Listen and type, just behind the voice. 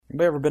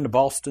Anybody ever been to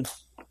Boston?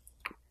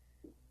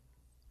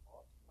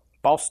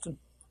 Boston?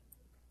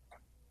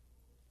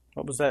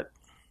 What was that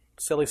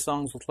silly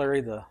songs with Larry,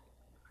 the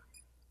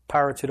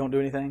pirates who don't do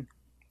anything?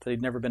 Said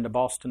he'd never been to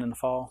Boston in the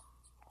fall.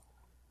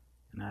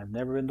 And I've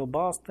never been to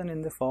Boston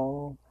in the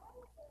fall.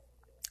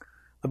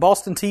 The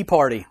Boston Tea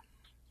Party.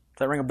 Does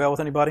that ring a bell with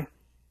anybody?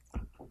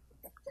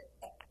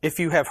 If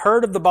you have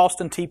heard of the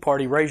Boston Tea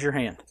Party, raise your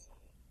hand.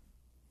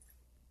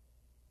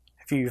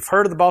 If you've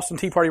heard of the Boston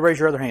Tea Party, raise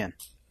your other hand.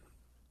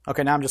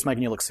 Okay, now I'm just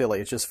making you look silly.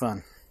 It's just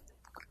fun.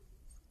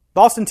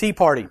 Boston Tea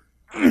Party.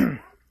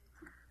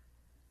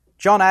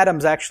 John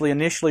Adams actually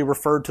initially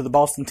referred to the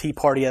Boston Tea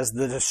Party as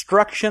the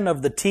destruction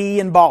of the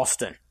tea in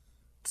Boston.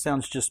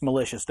 Sounds just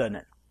malicious, doesn't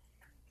it?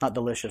 Not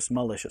delicious,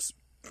 malicious.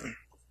 The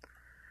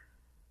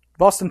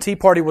Boston Tea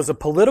Party was a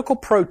political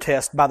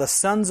protest by the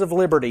Sons of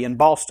Liberty in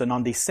Boston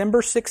on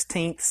December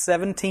 16,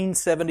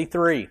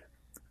 1773.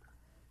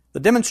 The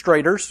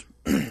demonstrators,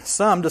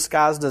 some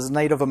disguised as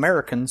Native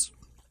Americans,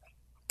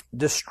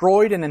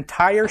 destroyed an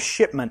entire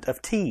shipment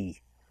of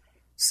tea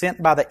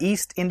sent by the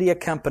East India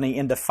Company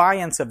in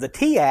defiance of the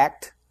Tea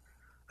Act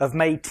of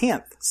May 10,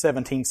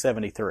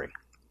 1773.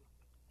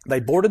 They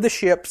boarded the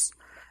ships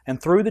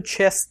and threw the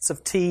chests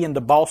of tea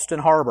into Boston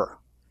Harbor.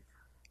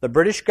 The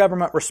British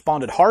government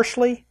responded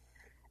harshly,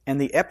 and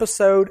the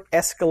episode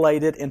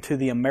escalated into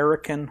the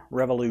American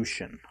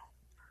Revolution.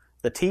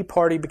 The Tea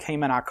Party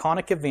became an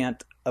iconic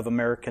event of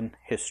American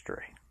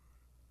history.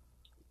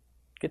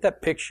 Get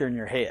that picture in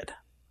your head.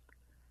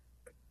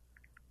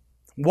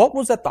 What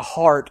was at the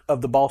heart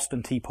of the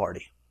Boston Tea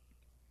Party?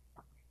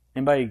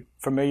 Anybody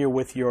familiar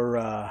with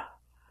your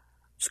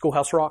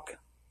Schoolhouse Rock?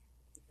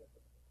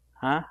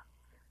 Huh?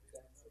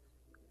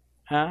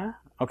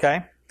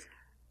 Okay.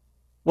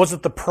 Was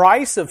it the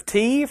price of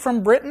tea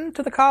from Britain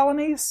to the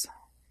colonies?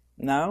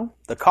 No.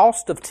 The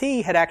cost of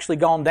tea had actually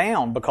gone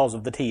down because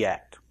of the Tea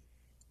Act.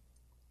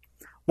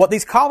 What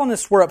these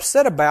colonists were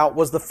upset about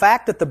was the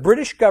fact that the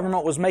British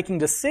government was making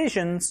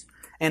decisions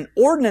and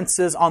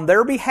ordinances on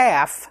their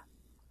behalf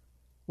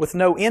with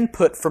no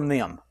input from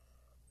them.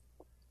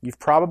 You've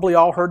probably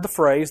all heard the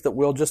phrase that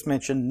Will just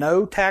mentioned,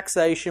 no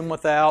taxation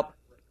without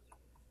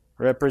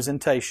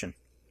representation.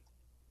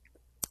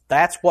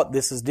 That's what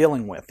this is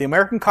dealing with. The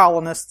American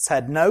colonists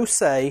had no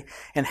say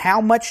in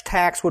how much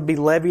tax would be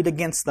levied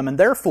against them, and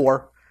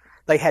therefore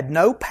they had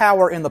no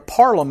power in the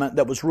Parliament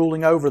that was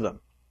ruling over them.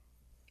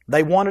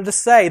 They wanted a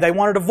say, they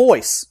wanted a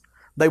voice.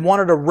 They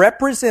wanted a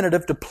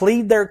representative to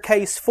plead their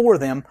case for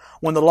them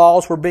when the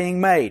laws were being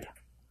made.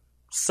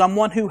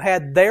 Someone who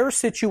had their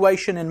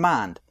situation in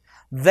mind,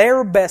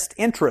 their best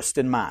interest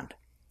in mind.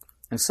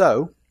 And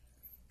so,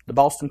 the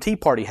Boston Tea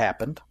Party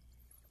happened,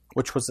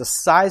 which was a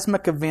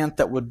seismic event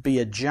that would be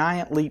a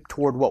giant leap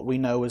toward what we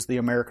know as the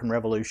American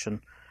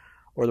Revolution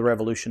or the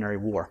Revolutionary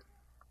War,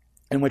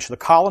 in which the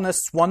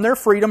colonists won their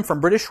freedom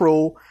from British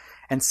rule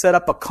and set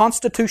up a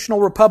constitutional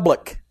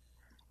republic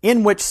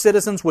in which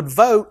citizens would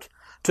vote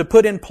to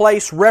put in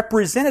place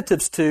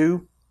representatives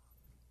to,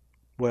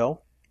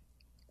 well,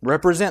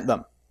 represent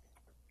them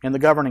in the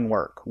governing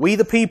work. We,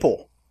 the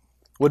people,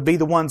 would be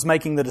the ones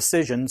making the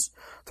decisions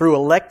through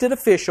elected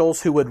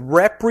officials who would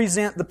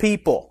represent the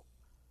people.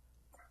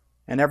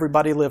 And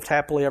everybody lived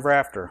happily ever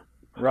after,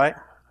 right?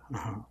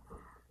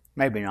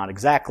 Maybe not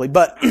exactly,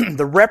 but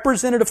the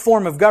representative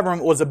form of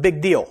government was a big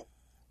deal.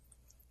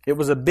 It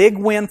was a big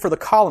win for the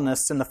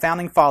colonists, and the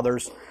Founding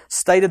Fathers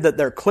stated that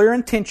their clear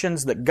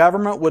intentions that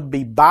government would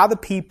be by the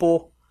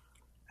people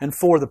and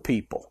for the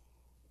people.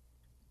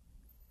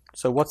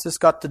 So what's this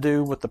got to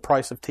do with the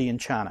price of tea in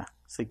China?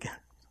 See,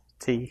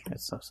 tea?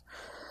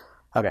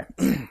 Okay.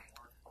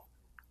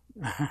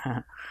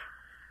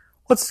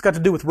 What's this got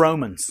to do with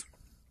Romans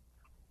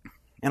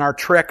and our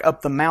trek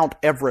up the Mount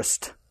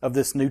Everest of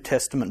this New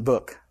Testament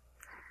book?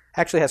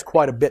 Actually has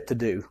quite a bit to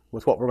do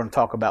with what we're going to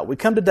talk about. We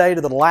come today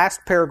to the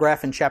last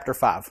paragraph in chapter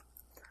 5,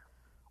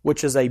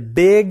 which is a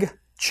big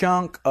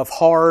chunk of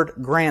hard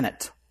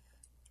granite.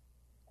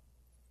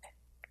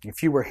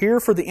 If you were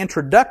here for the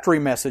introductory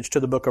message to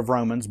the book of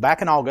Romans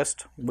back in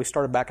August, we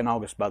started back in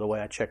August, by the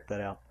way, I checked that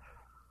out.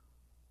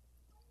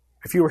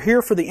 If you were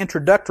here for the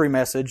introductory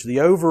message, the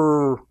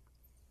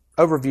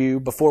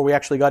overview before we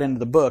actually got into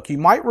the book, you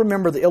might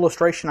remember the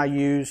illustration I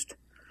used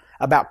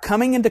about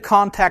coming into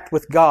contact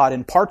with God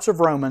in parts of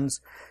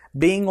Romans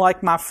being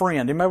like my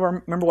friend. Do you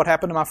remember what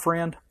happened to my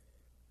friend?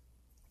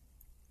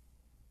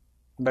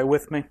 Anybody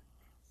with me?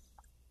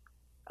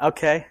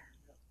 Okay.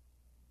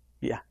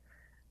 Yeah.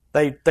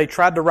 They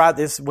tried to ride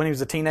this when he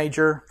was a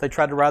teenager. They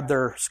tried to ride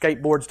their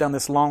skateboards down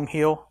this long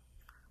hill.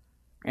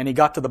 And he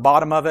got to the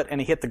bottom of it and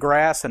he hit the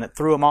grass and it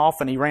threw him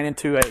off and he ran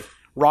into a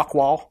rock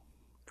wall.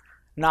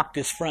 Knocked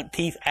his front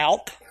teeth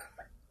out.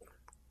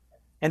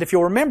 And if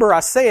you'll remember, I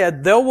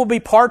said there will be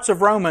parts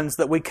of Romans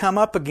that we come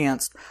up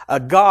against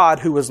a God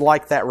who is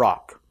like that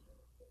rock.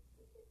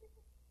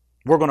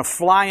 We're going to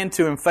fly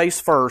into Him face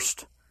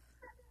first.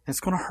 And it's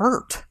going to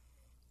hurt.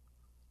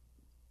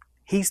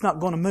 He's not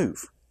going to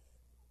move.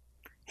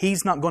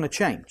 He's not going to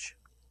change.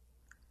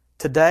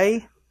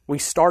 Today, we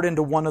start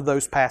into one of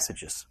those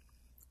passages.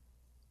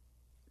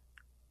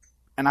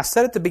 And I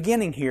said at the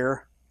beginning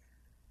here,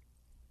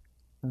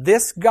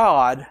 this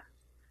God,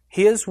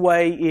 His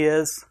way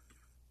is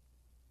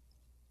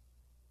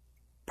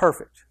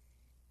perfect.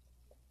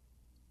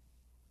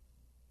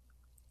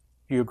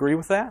 Do you agree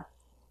with that?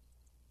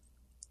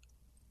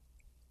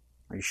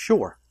 Are you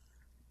sure?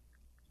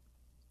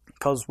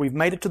 Because we've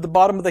made it to the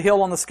bottom of the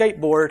hill on the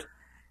skateboard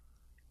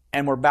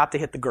and we're about to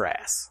hit the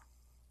grass.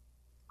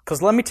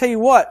 Because let me tell you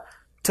what,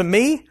 to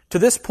me, to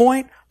this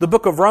point, the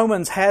book of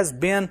Romans has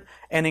been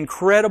an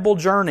incredible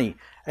journey,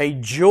 a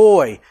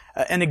joy,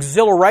 an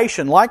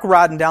exhilaration, like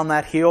riding down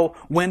that hill,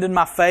 wind in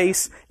my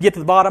face, get to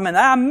the bottom and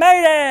I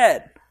made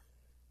it!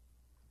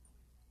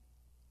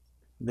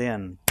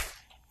 Then,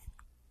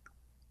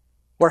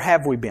 where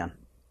have we been?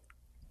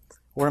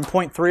 We're in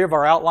point 3 of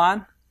our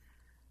outline.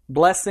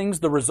 Blessings,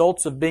 the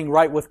results of being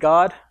right with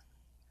God.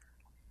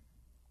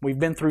 We've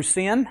been through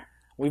sin.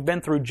 We've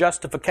been through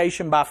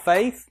justification by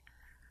faith.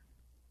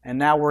 And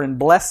now we're in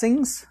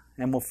blessings.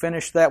 And we'll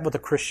finish that with a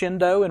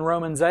crescendo in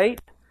Romans 8.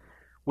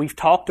 We've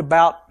talked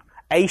about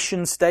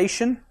Asian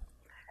station.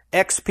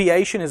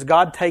 Expiation is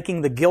God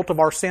taking the guilt of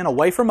our sin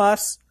away from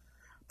us.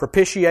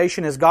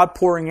 Propitiation is God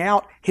pouring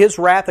out His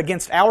wrath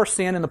against our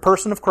sin in the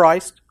person of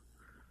Christ.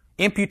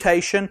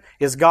 Imputation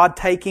is God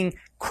taking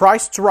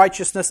Christ's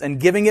righteousness and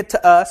giving it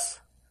to us,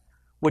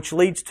 which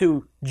leads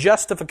to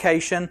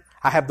justification.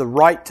 I have the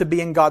right to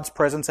be in God's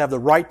presence. I have the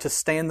right to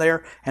stand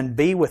there and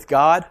be with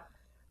God,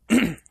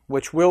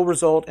 which will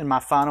result in my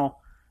final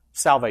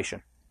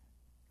salvation.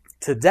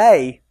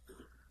 Today,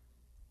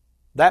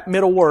 that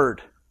middle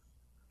word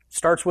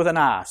starts with an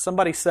I.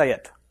 Somebody say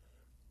it.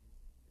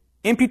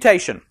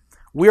 Imputation.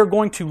 We are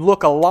going to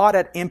look a lot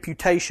at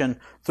imputation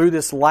through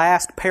this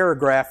last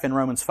paragraph in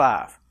Romans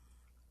 5.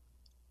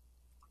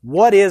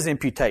 What is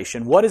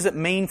imputation? What does it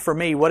mean for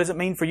me? What does it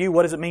mean for you?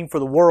 What does it mean for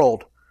the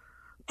world?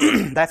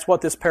 That's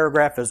what this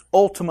paragraph is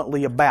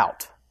ultimately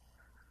about.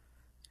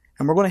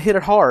 And we're going to hit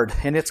it hard,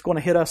 and it's going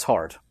to hit us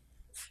hard.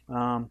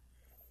 And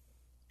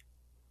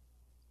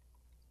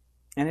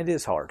it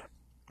is hard.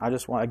 I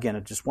just want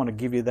to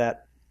give you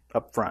that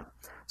up front.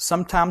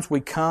 Sometimes we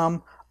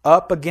come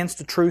up against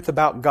a truth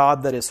about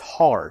God that is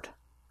hard.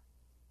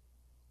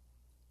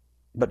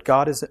 But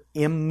God is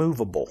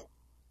immovable.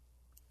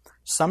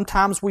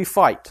 Sometimes we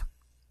fight.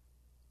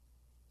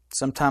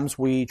 Sometimes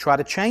we try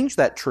to change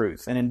that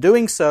truth. And in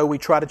doing so, we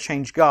try to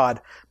change God.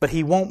 But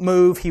He won't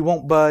move. He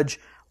won't budge.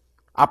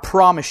 I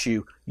promise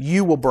you,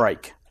 you will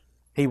break.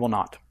 He will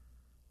not.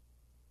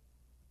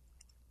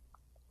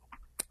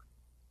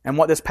 And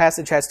what this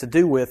passage has to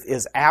do with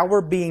is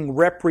our being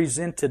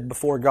represented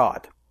before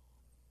God,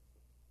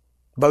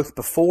 both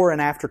before and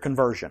after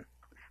conversion.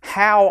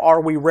 How are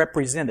we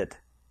represented?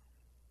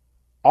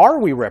 Are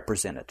we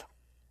represented?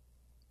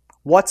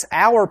 What's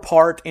our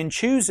part in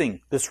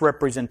choosing this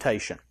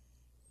representation?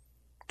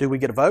 Do we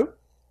get a vote?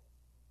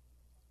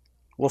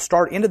 We'll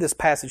start into this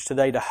passage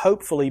today to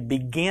hopefully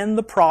begin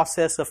the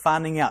process of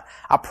finding out.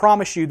 I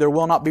promise you there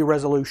will not be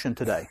resolution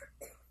today.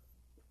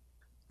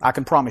 I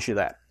can promise you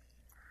that.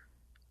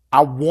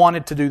 I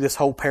wanted to do this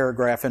whole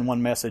paragraph in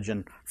one message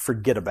and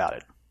forget about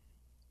it.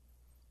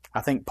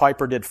 I think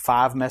Piper did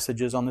 5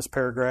 messages on this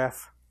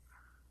paragraph.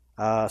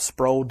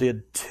 Sproul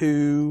did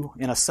 2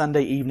 in a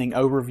Sunday evening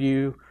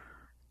overview.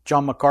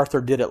 John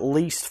MacArthur did at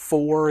least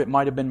 4. It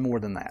might have been more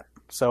than that.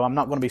 So I'm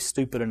not going to be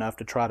stupid enough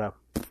to try to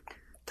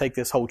take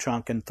this whole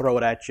chunk and throw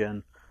it at you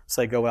and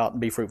say, go out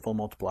and be fruitful and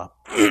multiply.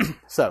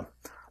 So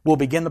we'll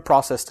begin the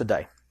process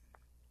today.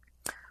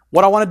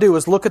 What I want to do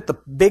is look at the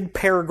big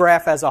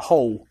paragraph as a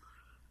whole.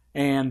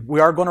 And we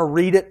are going to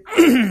read it,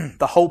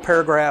 the whole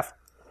paragraph.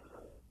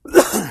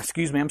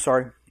 Excuse me, I'm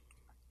sorry.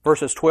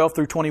 Verses 12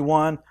 through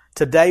 21.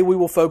 Today we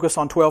will focus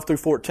on 12 through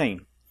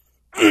 14.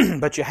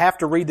 But you have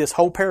to read this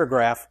whole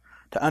paragraph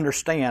to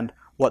understand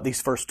what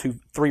these first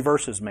 3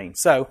 verses mean.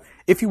 So,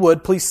 if you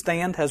would, please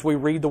stand as we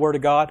read the Word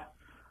of God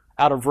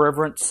out of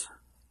reverence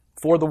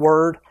for the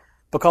Word.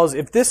 Because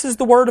if this is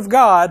the Word of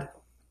God,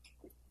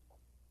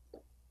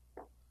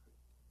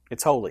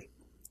 it's holy.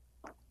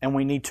 And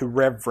we need to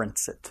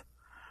reverence it.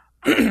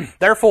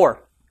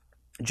 Therefore,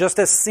 just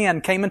as sin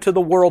came into the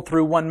world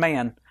through one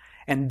man,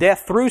 and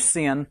death through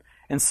sin,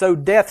 and so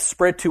death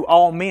spread to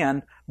all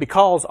men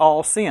because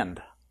all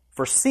sinned.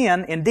 For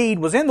sin indeed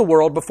was in the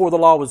world before the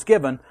law was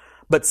given,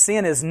 but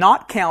sin is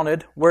not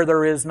counted where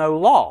there is no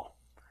law.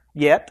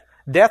 Yet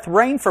death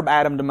reigned from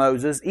Adam to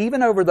Moses,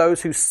 even over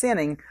those whose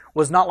sinning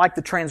was not like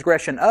the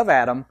transgression of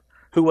Adam,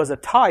 who was a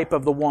type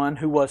of the one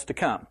who was to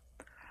come.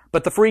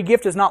 But the free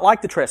gift is not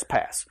like the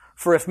trespass.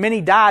 For if many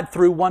died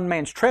through one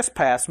man's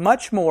trespass,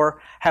 much more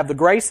have the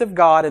grace of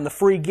God and the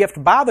free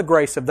gift by the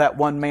grace of that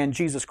one man,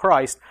 Jesus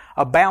Christ,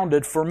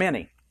 abounded for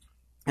many.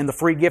 And the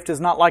free gift is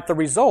not like the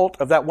result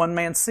of that one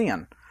man's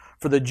sin.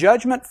 For the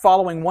judgment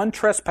following one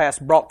trespass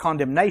brought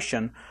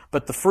condemnation,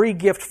 but the free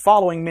gift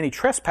following many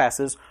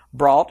trespasses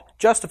brought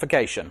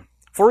justification.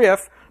 For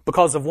if,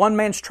 because of one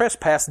man's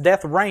trespass,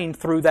 death reigned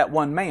through that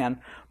one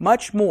man,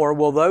 much more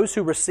will those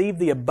who receive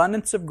the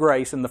abundance of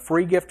grace and the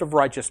free gift of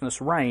righteousness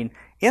reign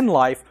in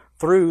life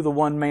through the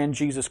one man,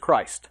 Jesus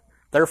Christ.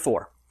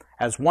 Therefore,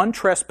 As one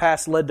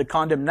trespass led to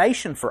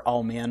condemnation for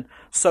all men,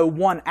 so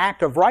one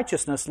act of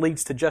righteousness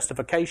leads to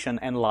justification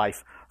and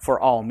life for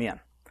all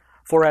men.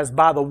 For as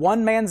by the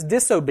one man's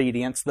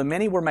disobedience the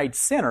many were made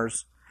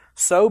sinners,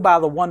 so by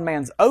the one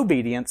man's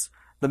obedience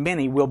the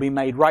many will be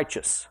made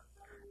righteous.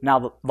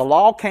 Now the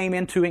law came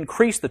in to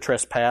increase the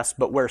trespass,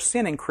 but where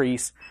sin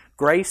increased,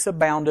 grace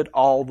abounded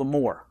all the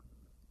more.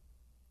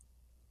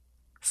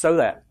 So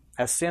that,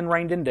 as sin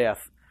reigned in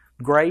death,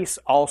 grace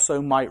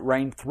also might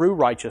reign through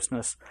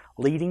righteousness,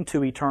 leading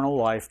to eternal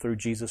life through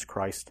Jesus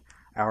Christ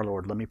our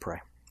Lord. Let me pray.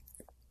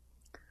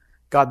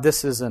 God,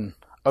 this is an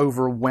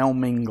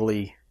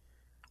overwhelmingly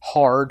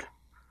hard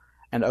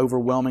and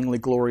overwhelmingly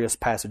glorious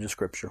passage of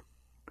Scripture.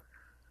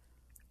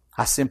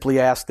 I simply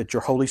ask that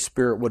your Holy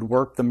Spirit would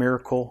work the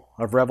miracle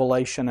of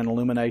revelation and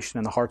illumination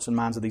in the hearts and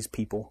minds of these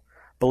people,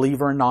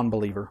 believer and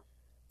non-believer,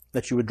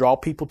 that you would draw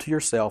people to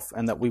yourself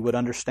and that we would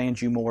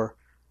understand you more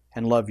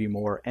and love you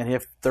more. And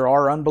if there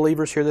are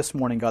unbelievers here this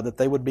morning, God, that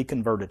they would be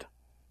converted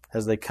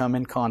as they come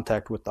in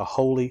contact with the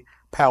holy,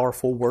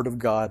 powerful Word of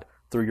God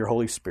through your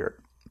Holy Spirit.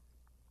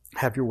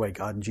 Have your way,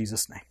 God, in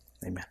Jesus' name.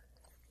 Amen.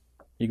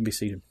 You can be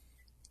seated.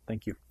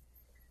 Thank you.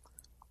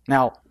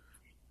 Now,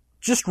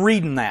 just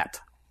reading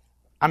that,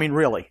 I mean,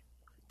 really,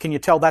 can you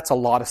tell that's a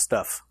lot of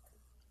stuff?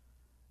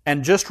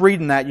 And just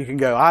reading that, you can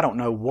go, I don't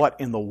know what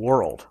in the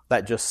world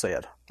that just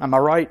said. Am I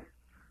right?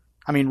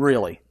 I mean,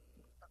 really.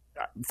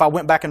 If I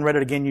went back and read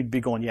it again, you'd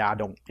be going, yeah.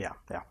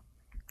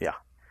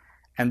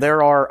 And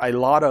there are a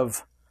lot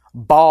of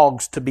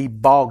bogs to be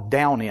bogged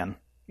down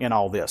in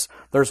all this.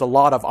 There's a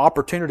lot of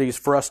opportunities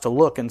for us to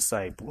look and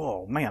say,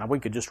 whoa, man, we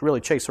could just really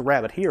chase a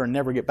rabbit here and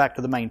never get back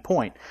to the main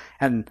point.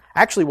 And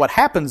actually what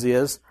happens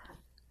is,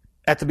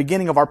 at the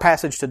beginning of our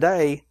passage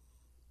today,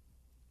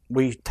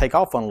 we take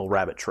off on a little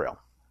rabbit trail.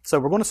 So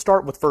we're going to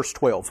start with verse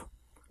 12.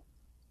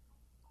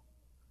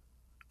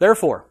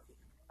 Therefore,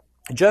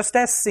 just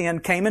as sin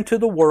came into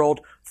the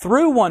world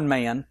through one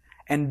man,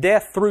 and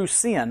death through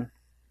sin,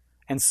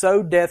 and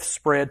so death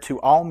spread to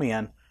all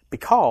men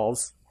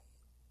because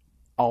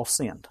all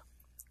sinned.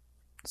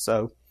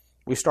 So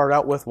we start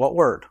out with what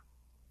word?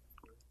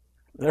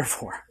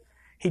 Therefore.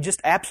 He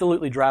just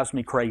absolutely drives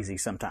me crazy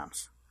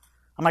sometimes.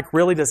 I'm like,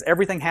 really? Does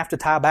everything have to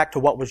tie back to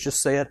what was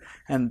just said?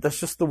 And that's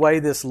just the way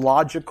this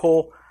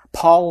logical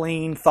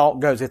Pauline thought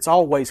goes. It's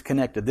always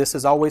connected. This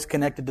is always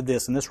connected to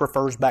this, and this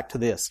refers back to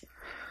this.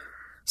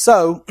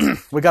 So,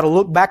 we got to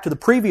look back to the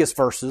previous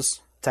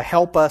verses to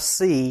help us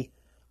see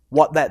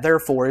what that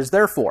therefore is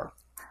there for.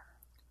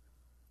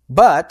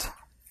 But,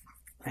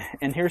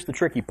 and here's the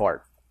tricky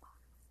part.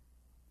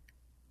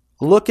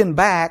 Looking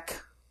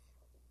back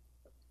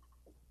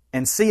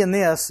and seeing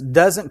this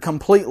doesn't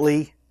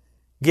completely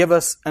give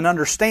us an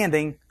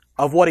understanding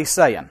of what he's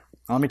saying.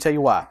 Now, let me tell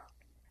you why.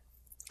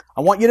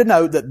 I want you to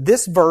know that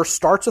this verse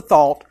starts a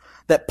thought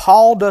that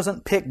Paul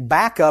doesn't pick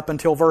back up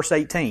until verse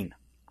 18.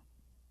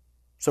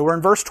 So we're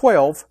in verse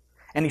 12,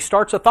 and he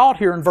starts a thought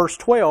here in verse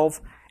 12,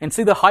 and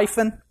see the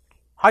hyphen?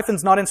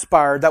 Hyphen's not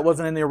inspired. That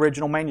wasn't in the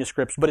original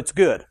manuscripts, but it's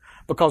good.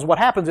 Because what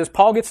happens is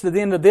Paul gets to the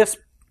end of this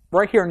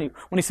right here, and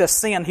when he says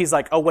sin, he's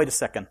like, oh, wait a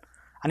second.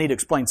 I need to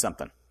explain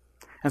something.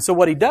 And so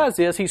what he does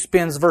is he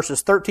spends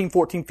verses 13,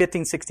 14,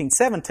 15, 16,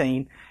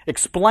 17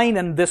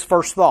 explaining this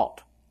first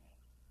thought.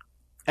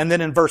 And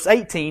then in verse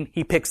 18,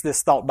 he picks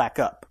this thought back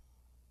up.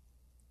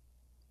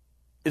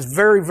 It's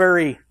very,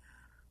 very...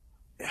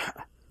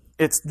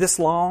 It's this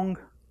long,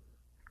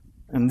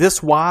 and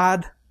this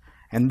wide,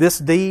 and this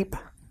deep,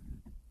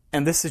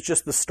 and this is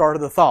just the start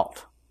of the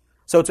thought.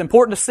 So it's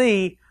important to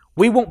see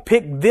we won't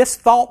pick this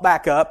thought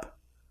back up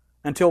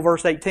until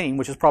verse 18,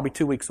 which is probably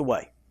 2 weeks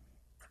away.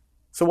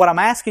 So what I'm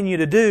asking you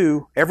to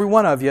do, every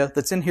one of you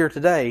that's in here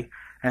today,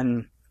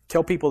 and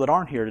tell people that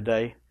aren't here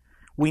today,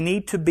 we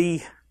need to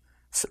be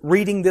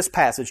reading this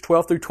passage,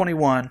 12 through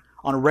 21,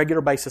 on a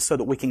regular basis so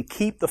that we can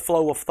keep the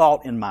flow of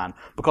thought in mind.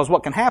 Because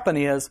what can happen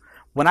is,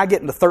 when I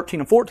get into 13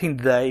 and 14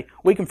 today,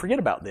 we can forget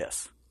about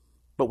this.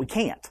 But we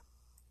can't.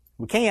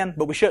 We can,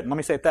 but we shouldn't. Let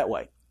me say it that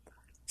way.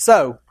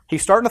 So,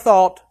 he's starting a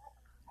thought,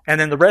 and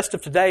then the rest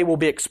of today will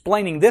be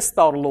explaining this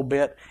thought a little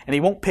bit, and he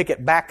won't pick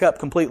it back up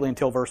completely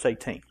until verse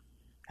 18.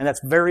 And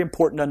that's very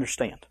important to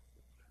understand.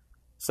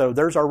 So,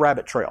 there's our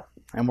rabbit trail.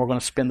 And we're going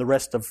to spend the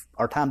rest of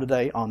our time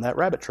today on that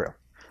rabbit trail.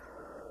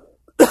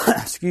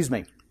 Excuse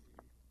me.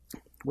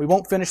 We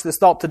won't finish this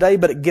thought today,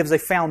 but it gives a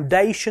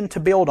foundation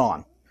to build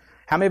on.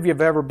 How many of you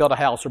have ever built a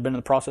house or been in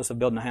the process of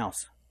building a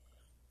house?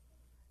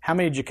 How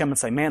many did you come and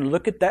say, man,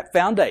 look at that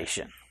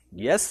foundation?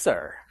 Yes,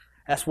 sir.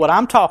 That's what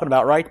I'm talking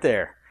about right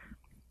there.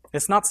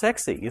 It's not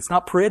sexy. It's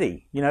not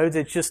pretty. You know,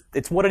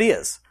 it's what it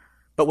is.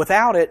 But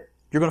without it,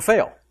 you're going to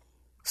fail.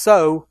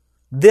 So,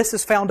 this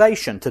is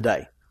foundation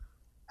today.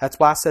 That's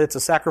why I said it's a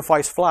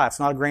sacrifice fly. It's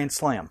not a grand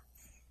slam.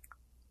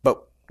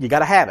 But you got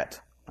to have it.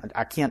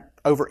 I can't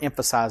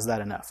overemphasize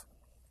that enough.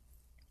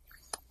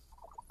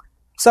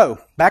 So,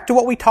 back to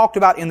what we talked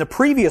about in the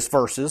previous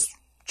verses,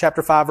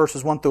 chapter 5,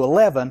 verses 1 through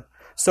 11,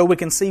 so we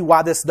can see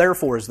why this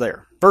therefore is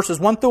there. Verses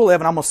 1 through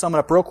 11, I'm going to sum it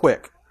up real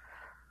quick.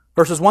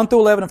 Verses 1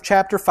 through 11 of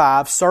chapter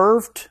 5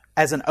 served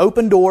as an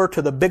open door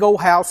to the big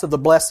old house of the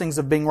blessings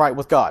of being right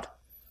with God.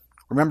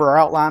 Remember our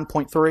outline,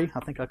 point 3? I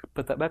think I could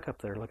put that back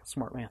up there like a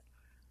smart man.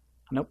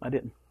 Nope, I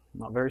didn't. I'm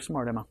not very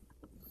smart, am I?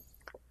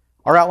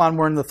 Our outline,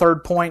 we're in the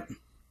third point.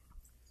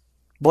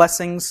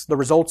 Blessings, the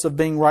results of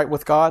being right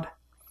with God.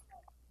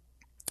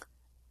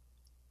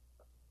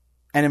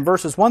 And in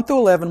verses 1 through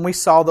 11, we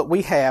saw that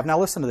we have, now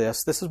listen to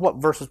this, this is what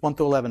verses 1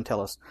 through 11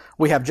 tell us.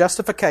 We have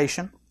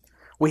justification,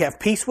 we have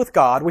peace with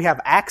God, we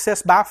have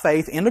access by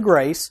faith into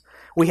grace,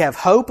 we have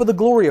hope of the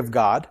glory of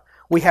God,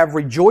 we have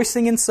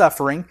rejoicing in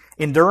suffering,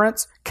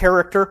 endurance,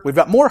 character, we've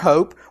got more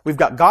hope, we've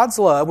got God's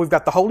love, we've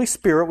got the Holy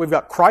Spirit, we've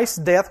got Christ's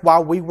death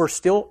while we were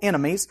still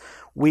enemies,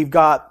 we've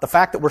got the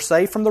fact that we're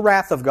saved from the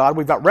wrath of God,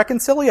 we've got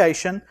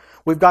reconciliation,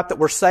 we've got that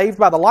we're saved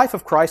by the life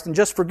of Christ, and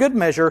just for good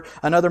measure,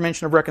 another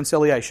mention of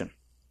reconciliation.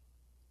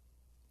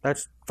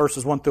 That's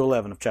verses 1 through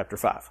 11 of chapter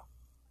 5.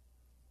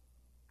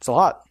 It's a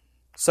lot.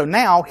 So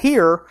now,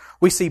 here,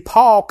 we see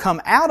Paul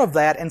come out of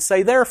that and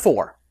say,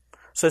 therefore.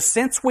 So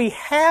since we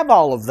have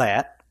all of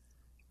that,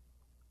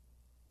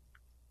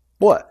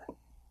 what?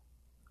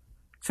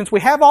 Since we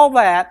have all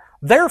that,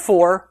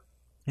 therefore,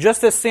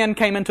 just as sin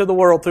came into the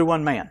world through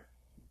one man.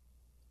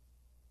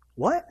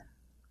 What?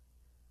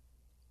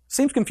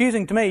 Seems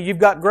confusing to me. You've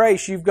got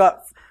grace, you've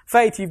got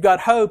faith, you've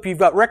got hope, you've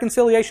got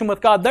reconciliation with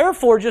God.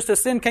 Therefore, just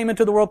as sin came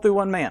into the world through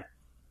one man.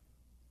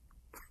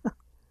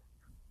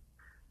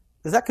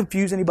 Does that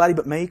confuse anybody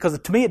but me? Because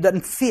to me it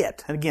doesn't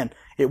fit. And again,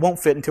 it won't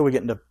fit until we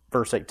get into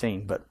verse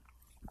 18. But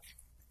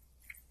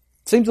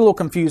it seems a little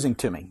confusing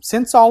to me.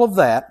 Since all of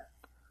that,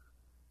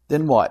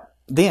 then what?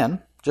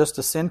 Then, just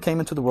as sin came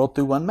into the world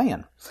through one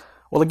man.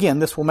 Well, again,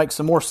 this will make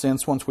some more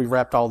sense once we've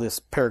wrapped all this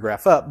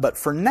paragraph up. But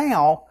for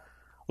now,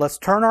 let's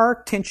turn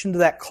our attention to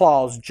that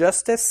clause,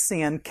 just as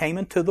sin came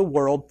into the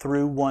world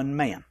through one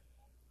man.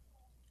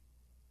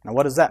 Now,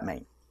 what does that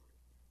mean?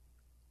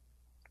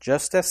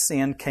 Just as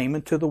sin came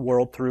into the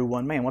world through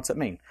one man. What's it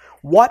mean?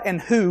 What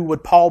and who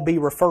would Paul be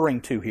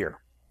referring to here?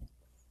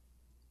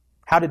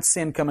 How did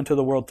sin come into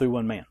the world through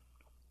one man?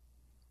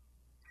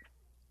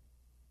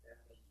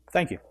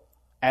 Thank you.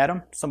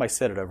 Adam? Somebody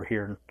said it over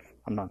here.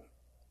 I'm not.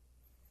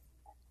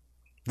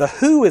 The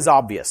who is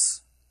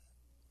obvious.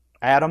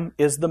 Adam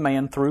is the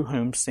man through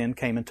whom sin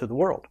came into the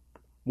world.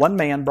 One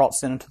man brought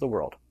sin into the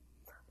world.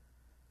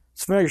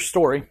 It's a familiar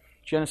story.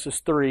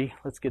 Genesis 3.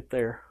 Let's get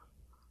there.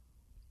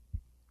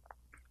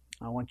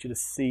 I want you to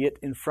see it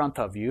in front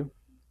of you.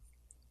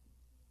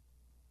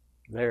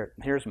 There.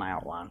 Here's my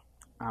outline.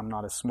 I'm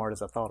not as smart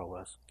as I thought I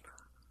was.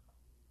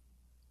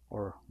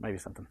 Or maybe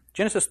something.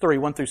 Genesis 3,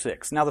 1 through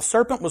 6. Now the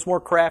serpent was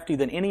more crafty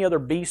than any other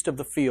beast of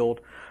the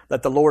field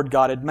that the Lord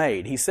God had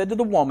made. He said to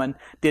the woman,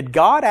 "Did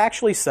God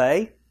actually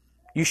say,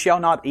 'You shall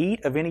not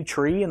eat of any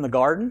tree in the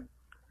garden'?"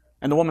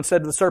 And the woman said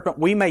to the serpent,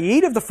 "We may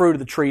eat of the fruit of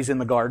the trees in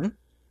the garden.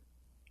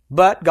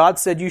 But God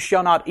said, 'You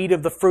shall not eat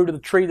of the fruit of the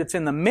tree that's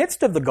in the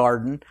midst of the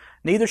garden,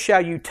 neither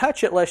shall you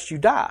touch it lest you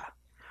die.'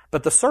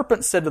 But the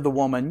serpent said to the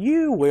woman,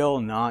 'You will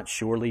not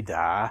surely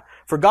die.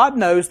 For God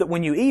knows that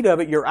when you eat of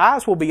it, your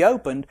eyes will be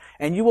opened,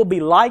 and you will be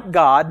like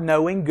God,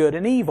 knowing good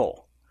and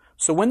evil.'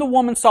 So when the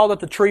woman saw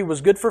that the tree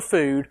was good for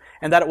food,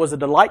 and that it was a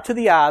delight to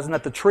the eyes, and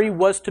that the tree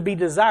was to be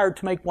desired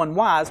to make one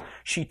wise,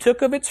 she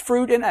took of its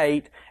fruit and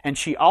ate, and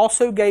she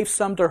also gave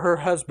some to her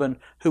husband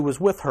who was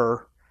with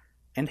her,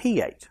 and he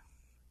ate."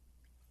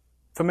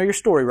 Familiar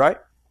story, right?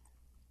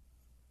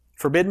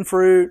 Forbidden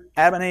fruit,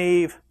 Adam and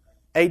Eve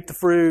ate the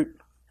fruit.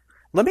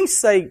 Let me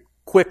say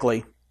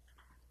quickly,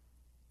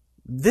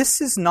 this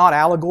is not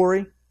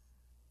allegory.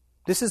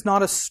 This is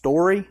not a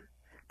story.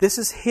 This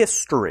is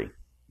history.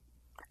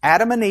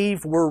 Adam and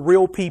Eve were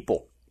real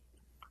people.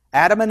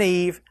 Adam and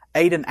Eve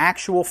ate an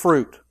actual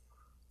fruit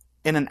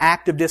in an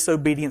act of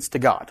disobedience to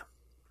God.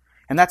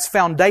 And that's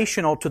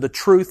foundational to the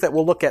truth that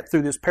we'll look at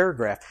through this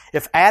paragraph.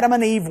 If Adam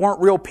and Eve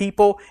weren't real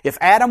people, if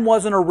Adam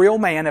wasn't a real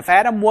man, if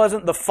Adam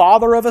wasn't the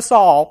father of us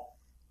all,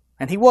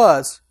 and he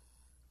was,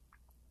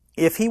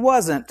 if he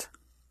wasn't,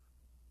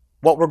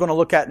 what we're going to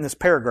look at in this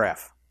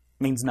paragraph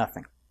means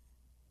nothing.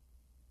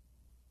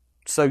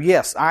 So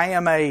yes, I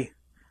am a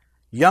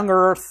young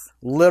earth,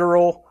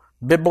 literal,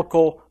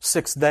 biblical,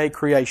 six-day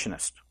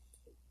creationist.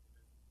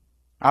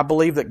 I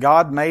believe that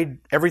God made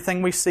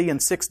everything we see in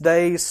 6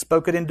 days,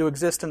 spoke it into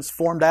existence,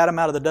 formed Adam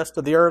out of the dust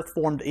of the earth,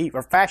 formed Eve,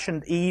 or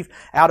fashioned Eve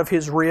out of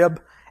his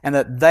rib, and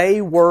that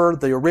they were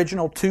the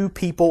original two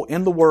people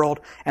in the world,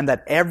 and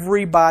that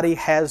everybody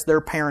has their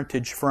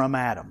parentage from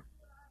Adam.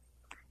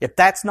 If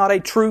that's not a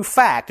true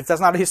fact, if that's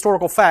not a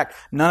historical fact,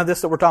 none of this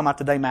that we're talking about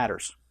today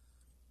matters.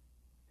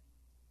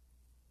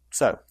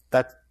 So,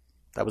 that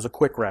was a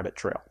quick rabbit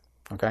trail.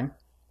 Okay?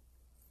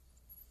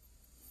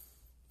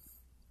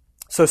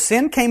 So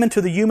sin came into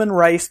the human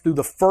race through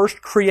the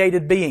first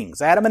created beings.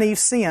 Adam and Eve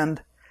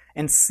sinned,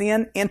 and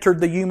sin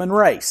entered the human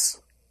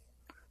race.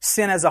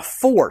 Sin as a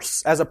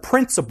force, as a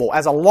principle,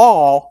 as a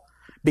law,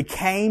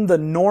 became the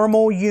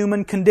normal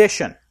human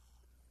condition.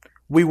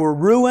 We were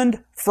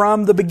ruined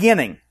from the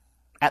beginning,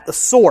 at the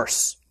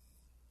source.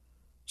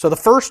 So the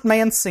first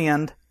man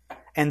sinned,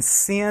 and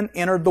sin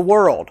entered the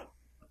world.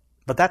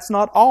 But that's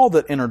not all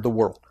that entered the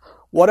world.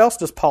 What else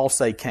does Paul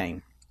say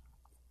came?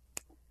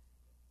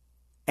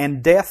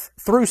 And death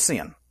through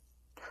sin.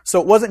 So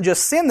it wasn't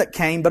just sin that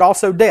came, but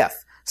also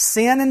death.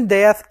 Sin and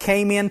death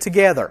came in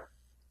together.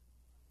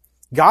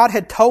 God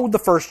had told the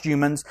first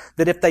humans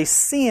that if they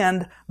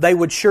sinned, they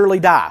would surely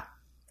die.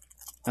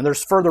 And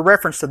there's further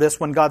reference to this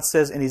when God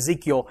says in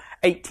Ezekiel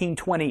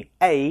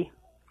 18:20a,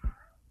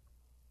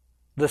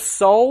 the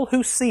soul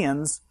who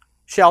sins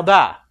shall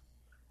die.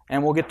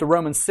 And we'll get to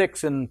Romans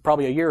 6 in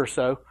probably a year or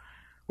so,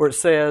 where it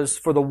says,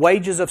 for the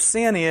wages of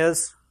sin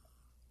is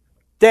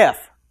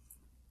death,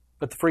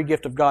 but the free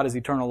gift of God is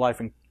eternal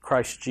life in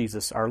Christ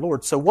Jesus our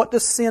Lord. So what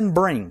does sin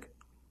bring?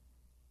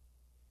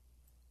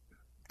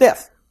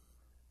 Death.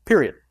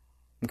 Period.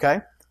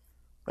 Okay?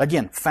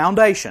 Again,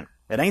 foundation.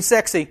 It ain't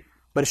sexy,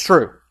 but it's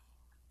true.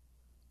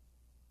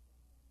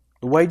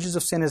 The wages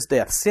of sin is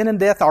death. Sin and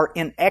death are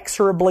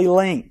inexorably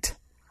linked.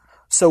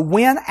 So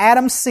when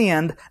Adam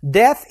sinned,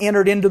 death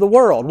entered into the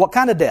world. What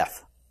kind of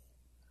death?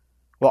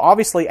 Well,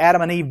 obviously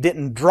Adam and Eve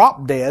didn't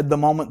drop dead the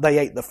moment they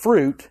ate the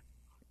fruit.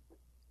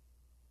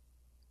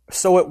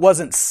 So it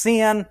wasn't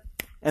sin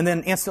and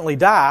then instantly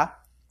die.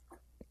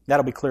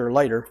 That'll be clearer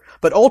later.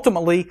 But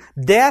ultimately,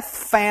 death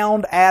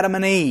found Adam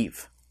and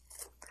Eve.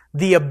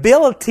 The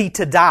ability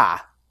to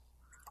die,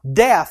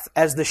 death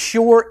as the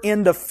sure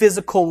end of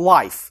physical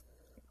life,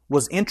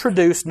 was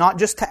introduced not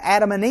just to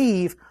Adam and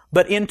Eve,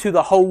 but into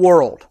the whole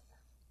world.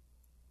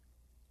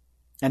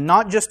 And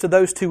not just to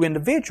those two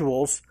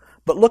individuals,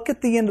 but look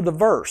at the end of the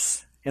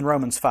verse in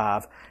Romans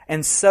 5.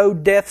 And so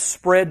death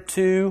spread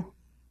to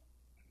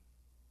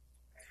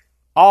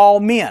all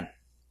men.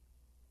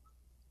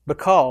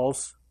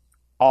 Because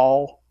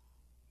all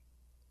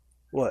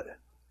what?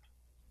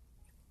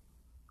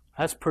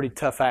 That's pretty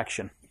tough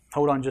action.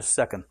 Hold on just a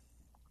second.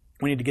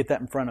 We need to get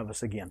that in front of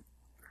us again.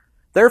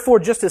 Therefore,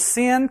 just as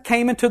sin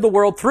came into the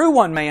world through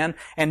one man,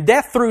 and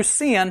death through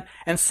sin,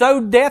 and so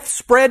death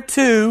spread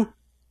to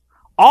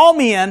all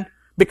men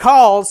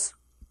because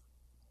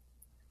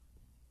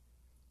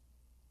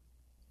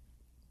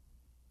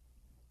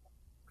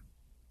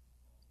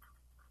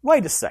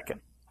wait a second.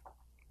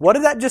 What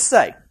did that just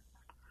say?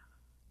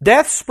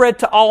 Death spread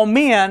to all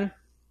men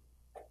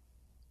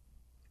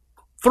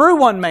through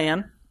one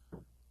man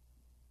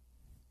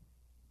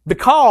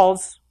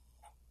because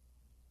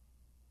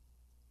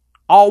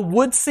all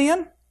would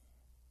sin?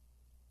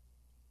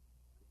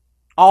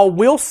 All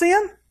will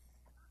sin?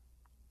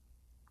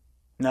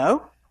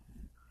 No.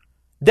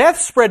 Death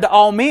spread to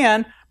all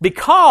men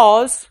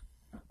because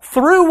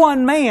through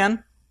one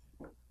man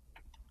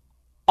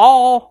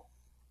all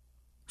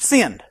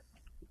sinned.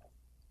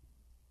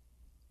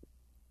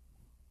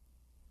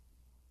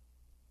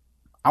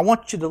 I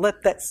want you to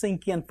let that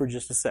sink in for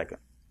just a second.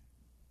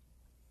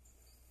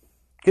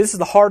 This is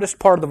the hardest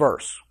part of the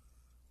verse.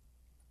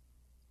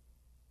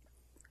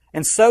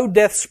 And so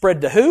death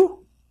spread to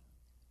who?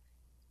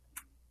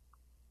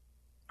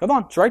 Come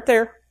on, it's right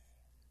there.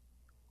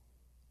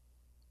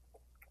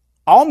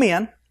 All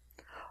men,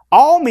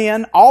 all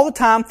the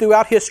time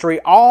throughout history,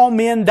 all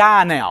men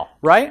die now,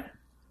 right?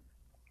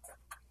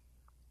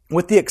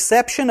 With the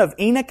exception of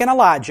Enoch and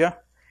Elijah,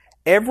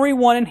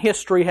 everyone in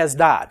history has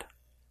died.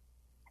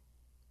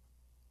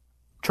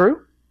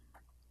 True?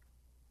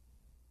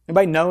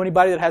 Anybody know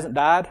anybody that hasn't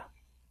died?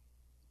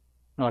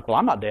 They're like, well,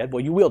 I'm not dead.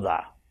 Well, you will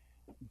die.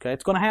 Okay,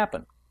 it's going to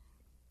happen.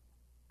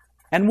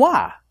 And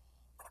why?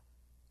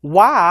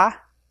 Why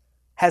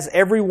has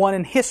everyone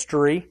in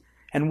history,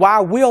 and why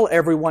will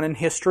everyone in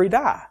history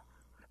die?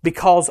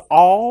 Because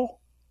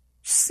all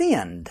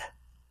sinned.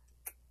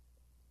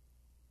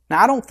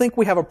 Now, I don't think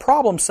we have a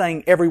problem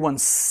saying everyone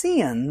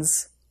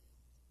sins,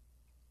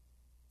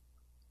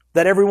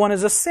 that everyone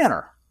is a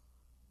sinner.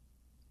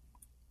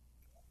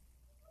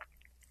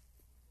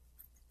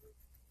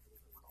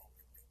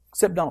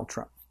 Except Donald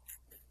Trump.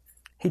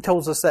 He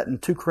told us that in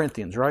 2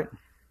 Corinthians, right?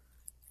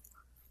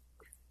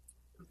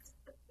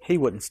 He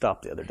wouldn't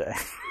stop the other day.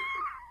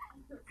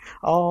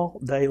 All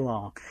day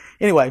long.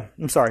 Anyway,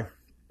 I'm sorry.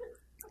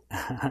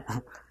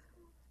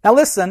 Now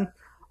listen,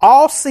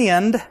 all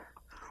sinned,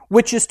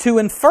 which is to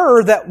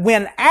infer that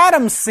when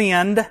Adam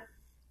sinned,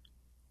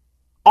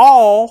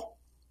 all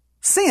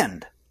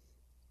sinned.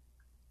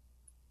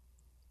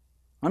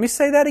 Let me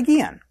say that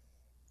again.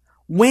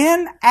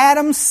 When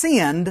Adam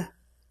sinned,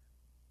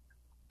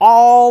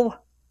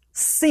 all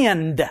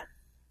sinned.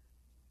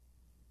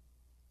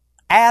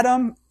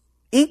 Adam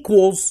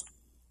equals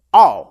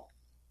all.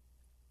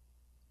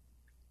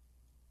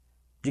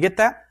 Did you get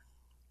that?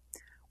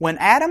 When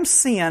Adam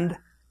sinned,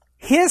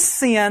 his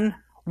sin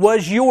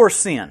was your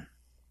sin.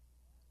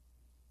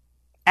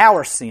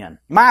 Our sin.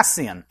 My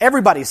sin.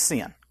 Everybody's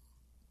sin.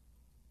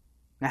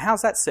 Now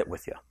how's that sit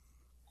with you?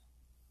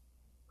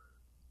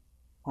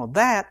 Well,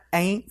 that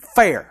ain't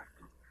fair.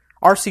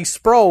 R.C.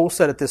 Sproul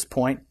said at this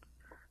point,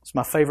 it's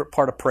my favorite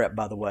part of prep,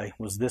 by the way,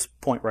 was this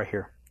point right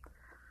here.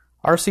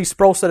 R.C.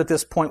 Sproul said at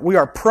this point, we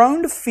are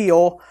prone to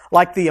feel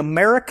like the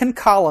American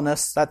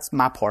colonists, that's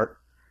my part,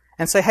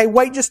 and say, hey,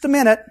 wait just a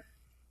minute.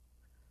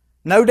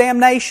 No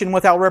damnation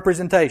without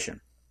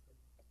representation.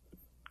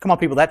 Come on,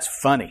 people, that's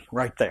funny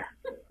right there.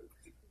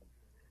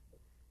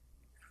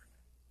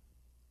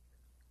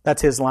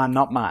 That's his line,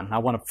 not mine. I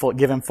want to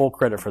give him full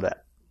credit for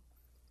that.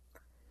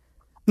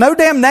 No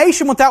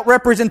damnation without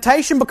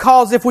representation,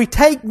 because if we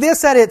take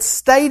this at its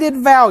stated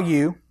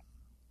value,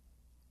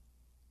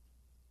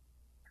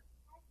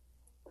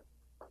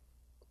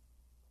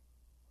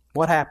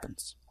 what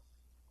happens?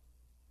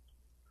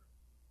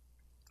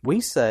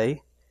 We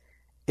say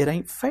it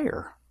ain't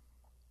fair.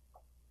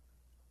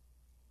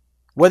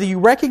 Whether you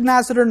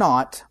recognize it or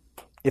not,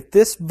 if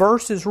this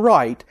verse is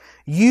right,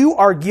 you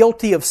are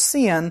guilty of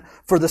sin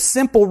for the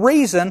simple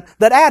reason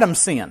that Adam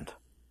sinned.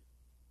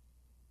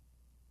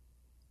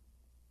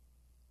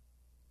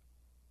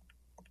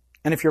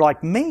 And if you're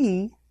like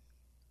me,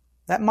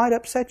 that might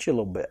upset you a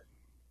little bit.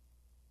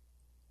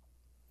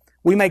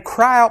 We may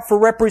cry out for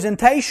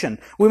representation.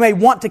 We may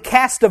want to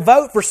cast a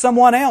vote for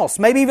someone else,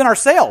 maybe even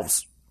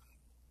ourselves,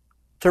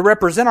 to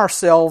represent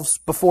ourselves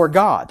before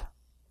God,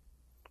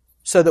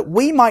 so that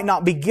we might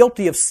not be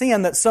guilty of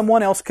sin that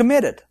someone else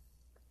committed.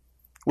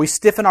 We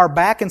stiffen our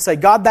back and say,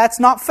 God, that's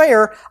not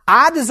fair.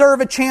 I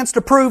deserve a chance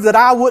to prove that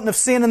I wouldn't have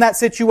sinned in that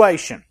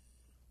situation.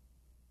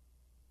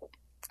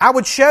 I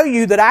would show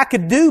you that I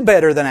could do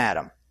better than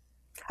Adam.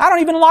 I don't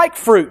even like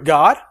fruit,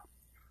 God.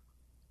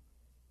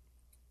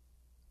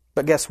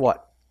 But guess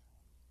what?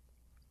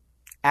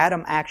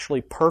 Adam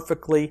actually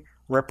perfectly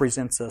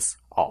represents us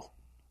all.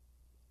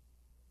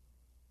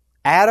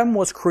 Adam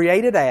was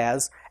created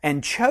as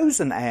and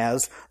chosen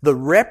as the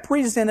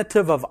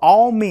representative of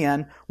all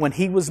men when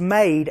he was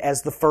made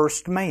as the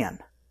first man.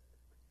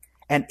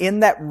 And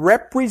in that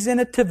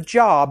representative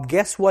job,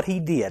 guess what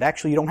he did?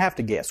 Actually, you don't have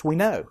to guess. We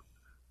know.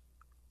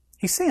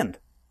 He sinned.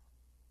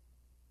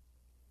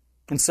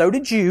 And so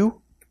did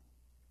you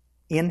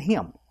in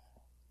him.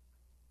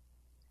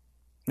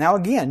 Now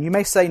again, you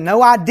may say,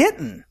 no, I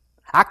didn't.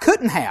 I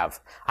couldn't have.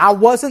 I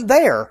wasn't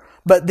there.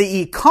 But the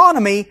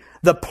economy,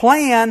 the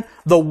plan,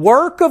 the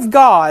work of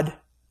God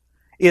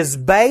is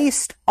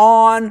based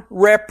on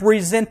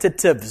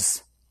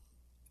representatives.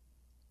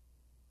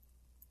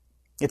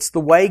 It's the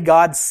way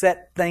God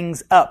set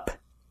things up.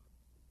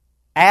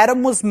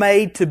 Adam was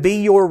made to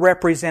be your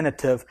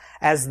representative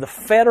as the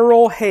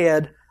federal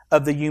head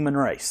of the human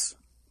race.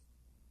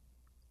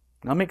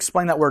 Let me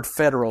explain that word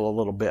federal a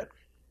little bit.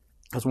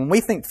 Because when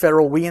we think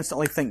federal, we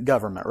instantly think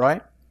government,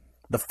 right?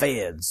 The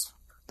feds.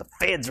 The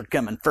feds are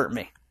coming for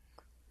me.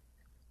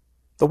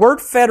 The word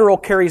federal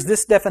carries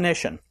this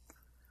definition: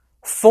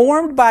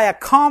 formed by a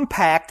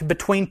compact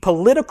between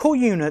political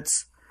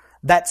units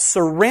that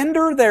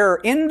surrender their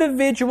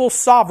individual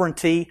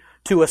sovereignty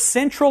to a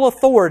central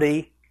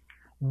authority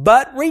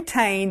but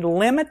retain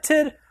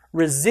limited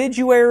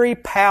residuary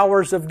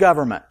powers of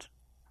government.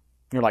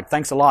 You're like,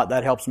 thanks a lot,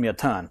 that helps me a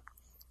ton.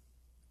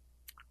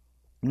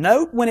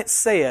 Note when it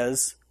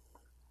says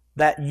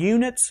that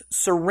units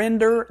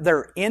surrender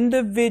their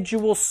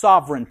individual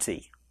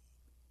sovereignty.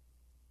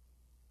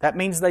 That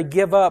means they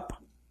give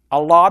up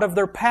a lot of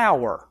their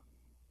power.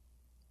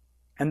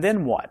 And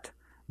then what?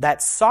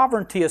 That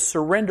sovereignty is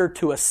surrendered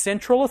to a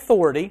central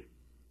authority,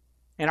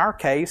 in our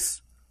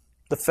case,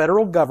 the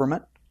federal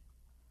government,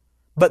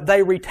 but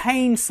they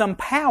retain some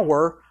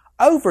power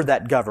over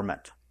that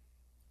government.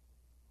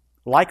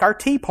 Like our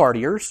Tea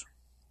Partiers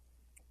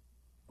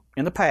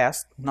in the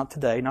past, not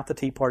today, not the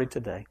Tea Party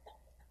today,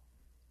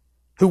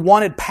 who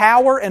wanted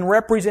power and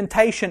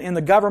representation in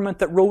the government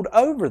that ruled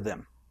over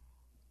them.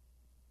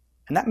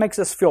 And that makes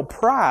us feel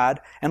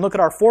pride and look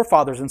at our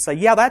forefathers and say,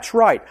 yeah, that's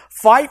right.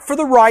 Fight for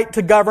the right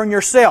to govern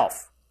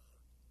yourself.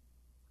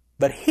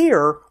 But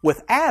here,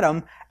 with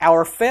Adam,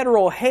 our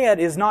federal head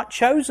is not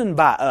chosen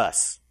by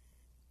us.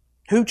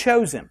 Who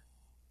chose him?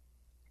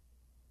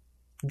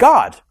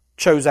 God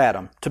chose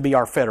Adam to be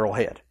our federal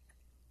head.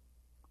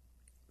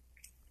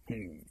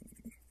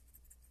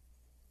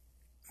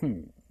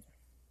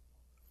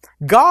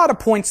 God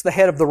appoints the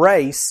head of the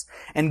race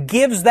and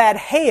gives that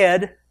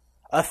head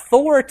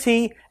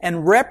authority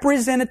and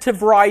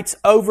representative rights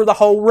over the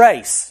whole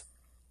race.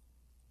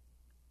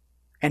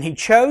 And He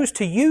chose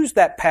to use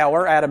that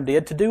power, Adam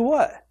did, to do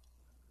what?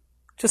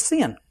 To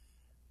sin.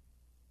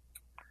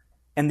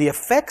 And the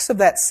effects of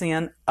that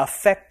sin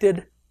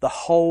affected the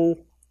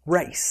whole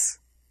race.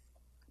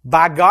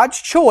 By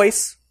God's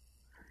choice,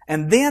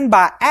 and then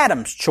by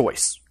Adam's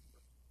choice.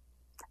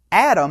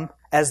 Adam,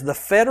 as the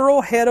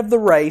federal head of the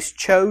race,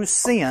 chose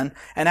sin,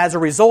 and as a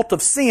result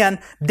of sin,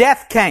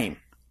 death came.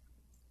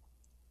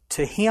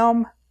 To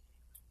him,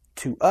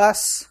 to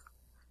us,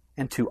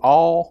 and to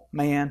all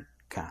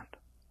mankind.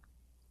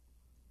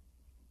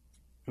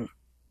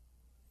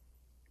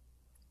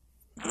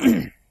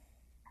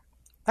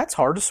 That's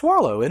hard to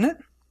swallow, isn't it?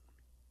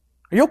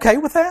 Are you okay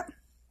with that?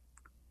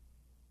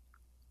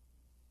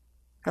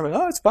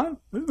 Everybody, oh, it's fine.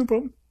 No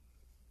problem.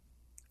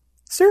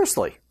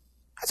 Seriously,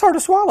 that's hard to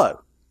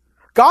swallow.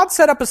 God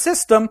set up a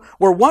system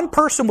where one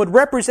person would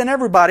represent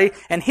everybody,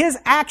 and his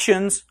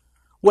actions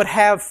would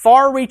have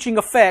far-reaching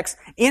effects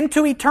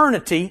into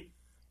eternity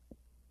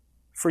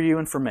for you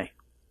and for me.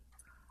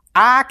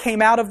 I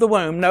came out of the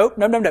womb. No.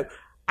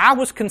 I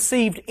was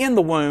conceived in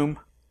the womb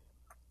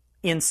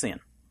in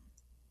sin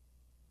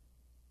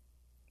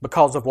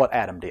because of what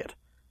Adam did.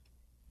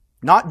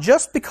 Not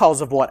just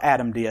because of what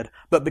Adam did,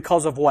 but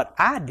because of what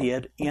I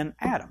did in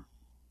Adam.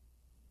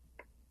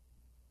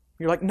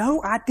 You're like,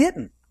 no, I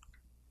didn't.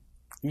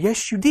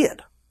 Yes, you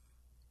did.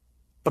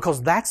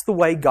 Because that's the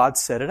way God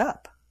set it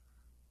up.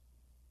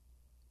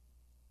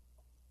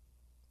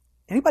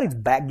 Anybody's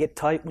back get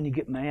tight when you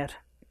get mad?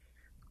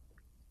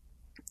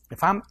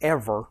 If I'm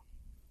ever,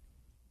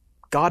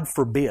 God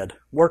forbid,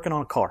 working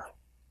on a car,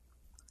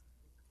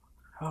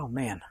 oh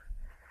man,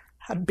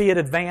 I'd be at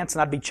Advance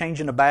and I'd be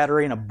changing a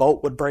battery and a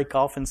bolt would break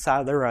off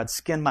inside there, or I'd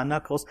skin my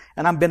knuckles,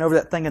 and I'm bent over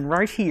that thing and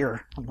right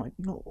here, I'm like,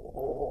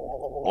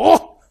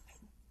 no.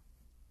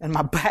 And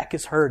my back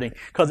is hurting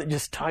because it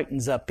just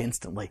tightens up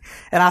instantly.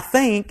 And I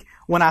think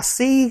when I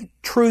see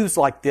truths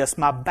like this,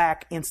 my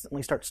back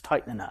instantly starts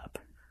tightening up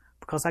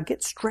because I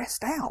get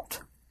stressed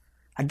out.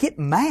 I get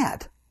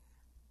mad.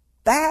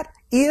 That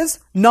is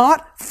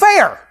not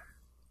fair.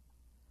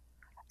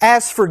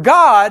 As for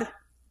God,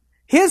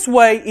 His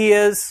way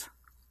is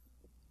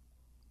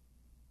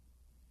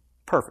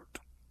perfect.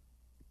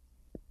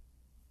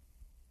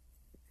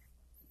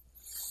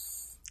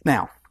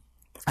 Now,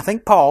 I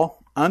think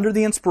Paul, under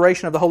the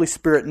inspiration of the Holy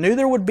Spirit, knew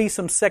there would be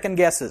some second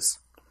guesses,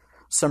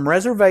 some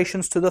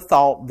reservations to the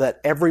thought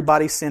that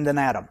everybody sinned in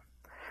Adam.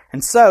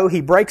 And so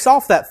he breaks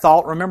off that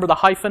thought. Remember the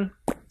hyphen?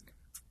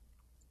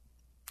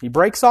 He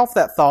breaks off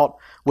that thought,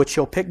 which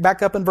he'll pick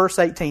back up in verse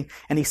 18,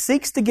 and he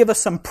seeks to give us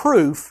some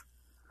proof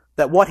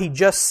that what he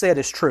just said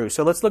is true.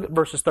 So let's look at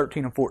verses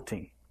 13 and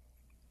 14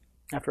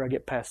 after I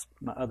get past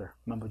my other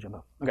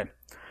mumbo-jumbo. Okay.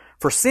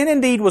 For sin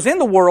indeed was in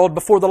the world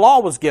before the law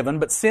was given,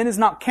 but sin is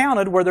not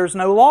counted where there's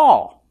no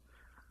law.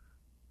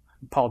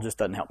 Paul just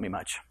doesn't help me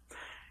much.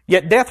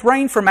 Yet death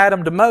reigned from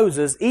Adam to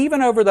Moses,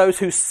 even over those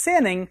whose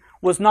sinning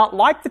was not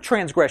like the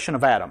transgression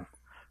of Adam,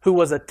 who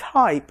was a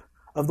type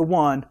of the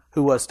one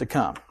who was to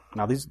come.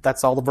 Now,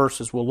 that's all the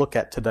verses we'll look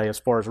at today as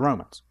far as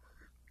Romans.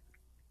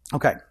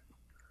 Okay,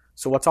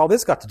 so what's all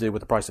this got to do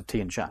with the price of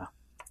tea in China?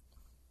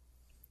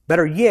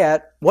 Better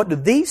yet, what do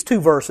these two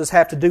verses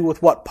have to do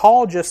with what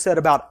Paul just said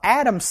about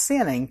Adam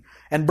sinning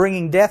and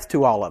bringing death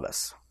to all of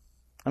us?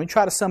 Let me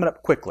try to sum it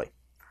up quickly.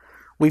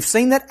 We've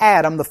seen that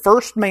Adam, the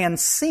first man,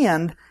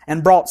 sinned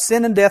and brought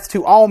sin and death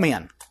to all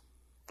men.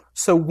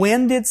 So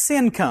when did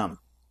sin come?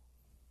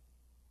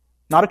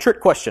 Not a trick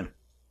question.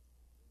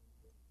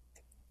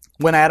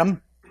 When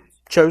Adam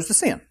chose to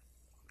sin.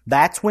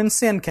 That's when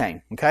sin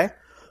came, okay?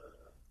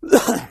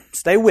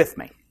 Stay with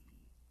me.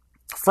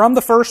 From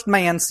the first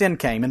man, sin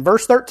came. In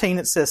verse 13,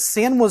 it says,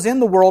 sin was in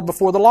the world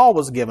before the law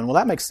was given. Well,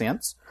 that makes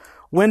sense.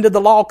 When did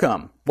the law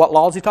come? What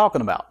law is he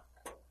talking about?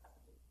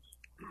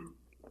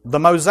 The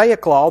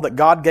Mosaic law that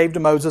God gave to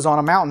Moses on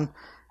a mountain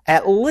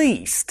at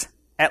least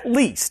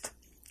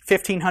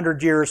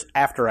 1,500 years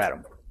after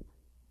Adam.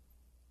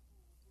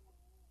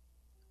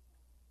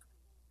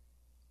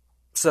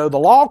 So the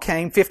law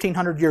came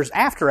 1,500 years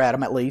after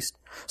Adam at least.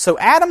 So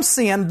Adam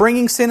sinned,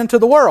 bringing sin into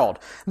the world.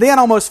 Then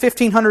almost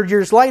 1,500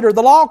 years later,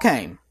 the law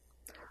came.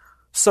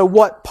 So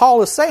what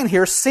Paul is saying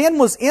here, sin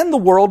was in the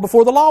world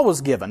before the law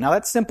was given. Now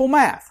that's simple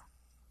math.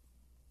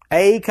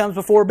 A comes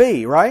before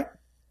B, right?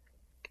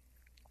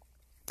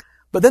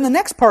 But then the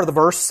next part of the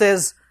verse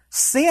says,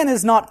 sin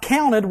is not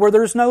counted where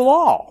there's no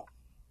law.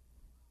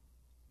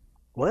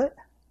 What?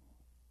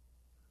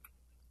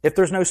 If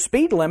there's no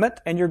speed limit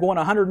and you're going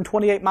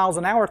 128 miles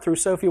an hour through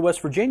Sophia,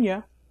 West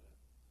Virginia,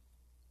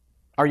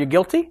 are you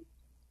guilty?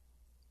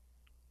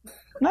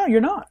 No,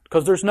 you're not,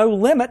 because there's no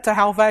limit to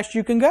how fast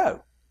you can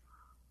go.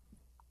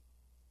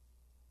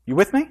 You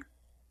with me?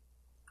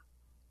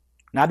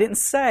 Now, I didn't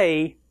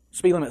say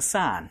speed limit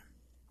sign.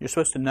 You're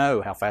supposed to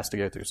know how fast to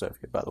go through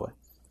Sophia, by the way.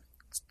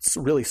 It's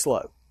really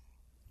slow.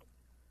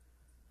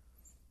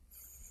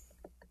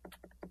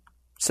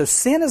 So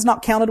sin is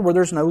not counted where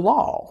there's no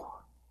law.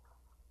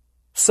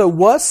 So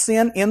was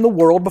sin in the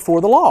world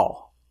before the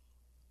law?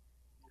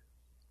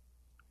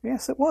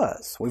 Yes, it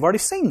was. We've already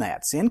seen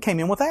that. Sin came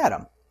in with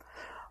Adam.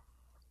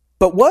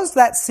 But was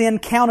that sin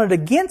counted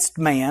against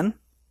man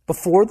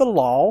before the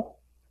law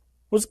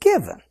was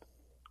given?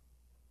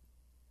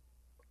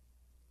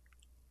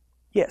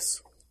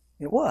 Yes,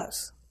 it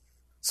was.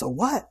 So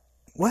what?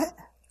 What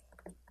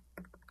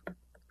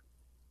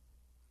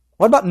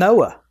about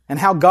Noah and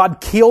how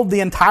God killed the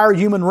entire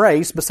human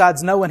race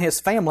besides Noah and his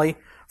family?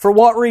 For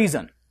what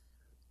reason?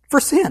 For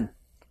sin.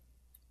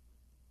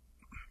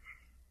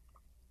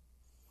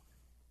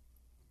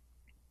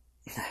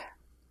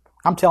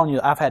 I'm telling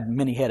you, I've had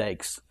many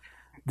headaches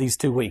these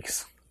 2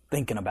 weeks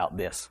thinking about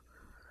this.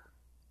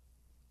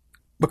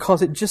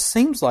 Because it just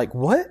seems like,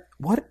 what?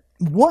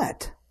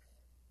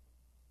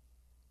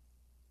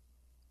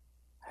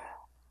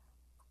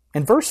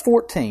 In verse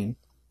 14,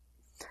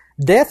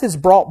 death is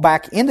brought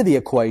back into the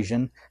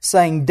equation,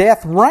 saying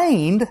death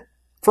reigned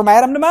from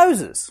Adam to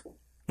Moses.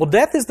 Well,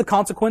 death is the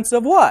consequence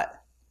of what?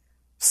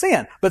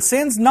 Sin. But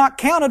sin's not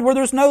counted where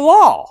there's no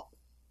law.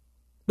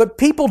 But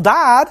people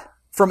died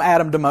from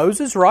Adam to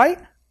Moses, right?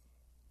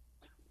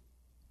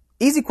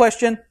 Easy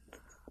question.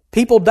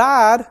 People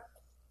died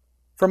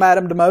from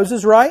Adam to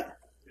Moses, right?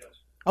 Yes.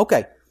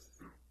 Okay.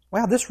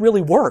 Wow, this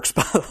really works,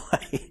 by the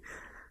way.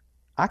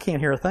 I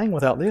can't hear a thing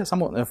without this.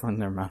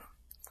 Never mind.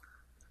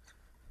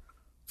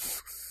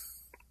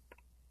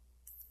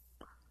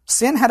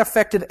 Sin had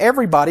affected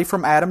everybody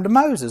from Adam to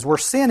Moses. Where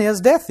sin is,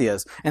 death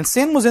is. And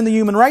sin was in the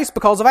human race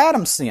because of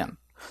Adam's sin.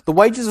 The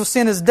wages of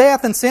sin is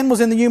death, and sin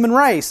was in the human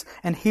race.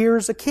 And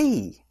here's a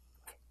key.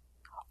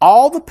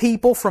 All the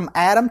people from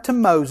Adam to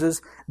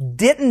Moses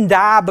didn't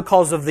die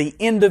because of the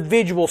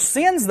individual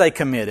sins they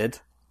committed,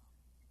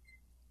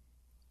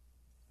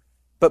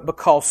 but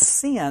because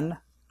sin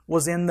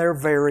was in their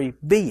very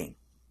being.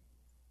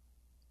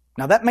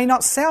 Now that may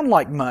not sound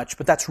like much,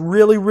 but that's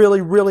really,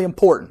 really, really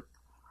important.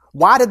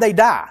 Why did they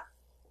die?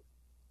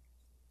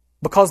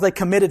 Because they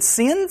committed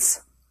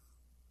sins?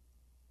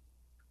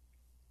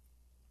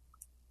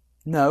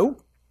 No,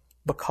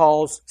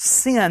 because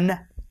sin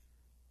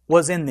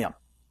was in them.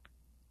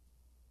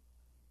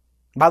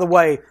 By the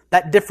way,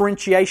 that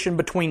differentiation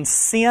between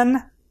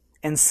sin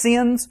and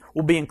sins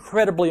will be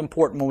incredibly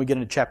important when we get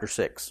into chapter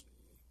 6.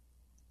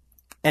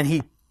 And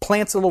he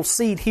plants a little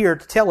seed here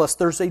to tell us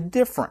there's a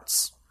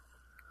difference.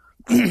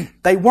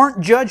 They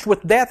weren't judged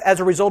with death as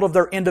a result of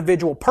their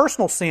individual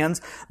personal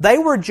sins. They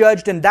were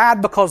judged and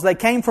died because they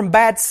came from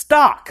bad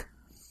stock.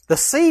 The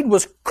seed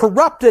was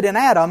corrupted in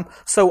Adam,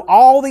 so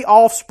all the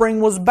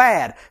offspring was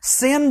bad.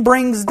 Sin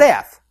brings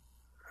death.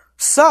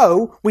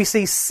 So, we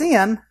see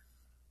sin,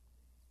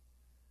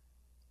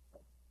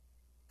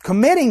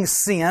 committing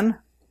sin,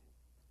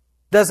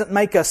 doesn't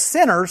make us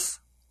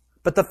sinners,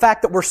 but the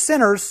fact that we're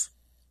sinners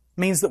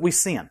means that we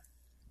sin.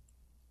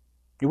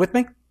 You with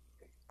me?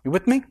 You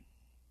with me?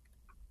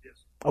 Yes.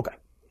 Okay.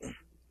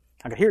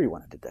 I could hear you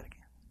when I did that again.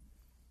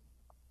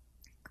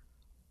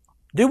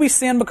 Do we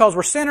sin because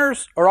we're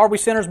sinners, or are we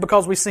sinners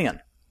because we sin?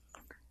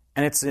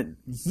 And it's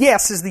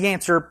yes is the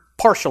answer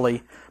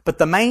partially, but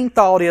the main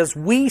thought is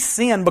we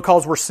sin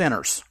because we're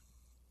sinners.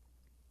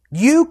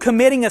 You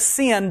committing a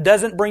sin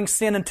doesn't bring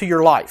sin into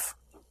your life.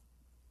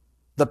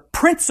 The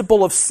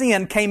principle of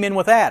sin came in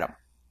with Adam.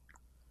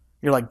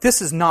 You're like,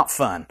 this is not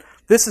fun.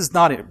 This is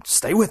not it.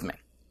 Stay with me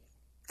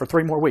for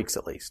 3 more weeks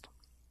at least.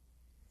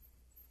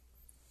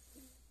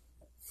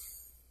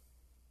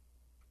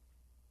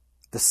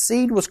 The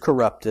seed was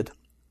corrupted.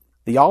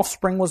 The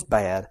offspring was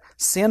bad.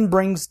 Sin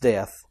brings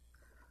death.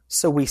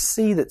 So we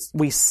see that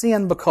we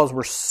sin because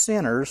we're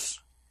sinners.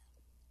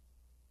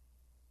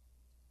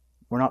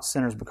 We're not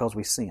sinners because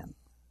we sin.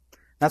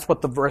 That's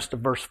what the rest of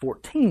verse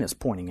 14 is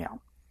pointing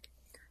out.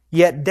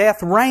 Yet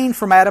death reigned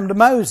from Adam to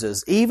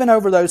Moses, even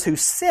over those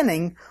whose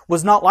sinning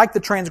was not like the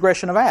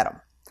transgression of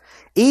Adam.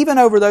 Even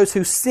over those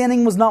whose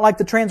sinning was not like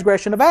the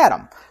transgression of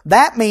Adam.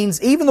 That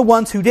means even the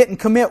ones who didn't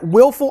commit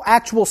willful,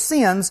 actual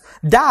sins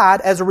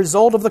died as a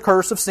result of the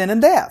curse of sin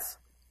and death.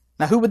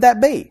 Now who would that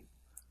be?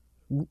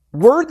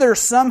 Were there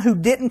some who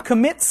didn't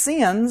commit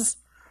sins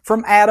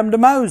from Adam to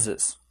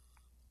Moses?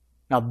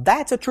 Now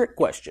that's a trick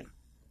question.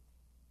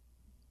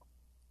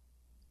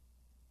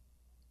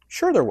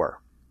 Sure there were.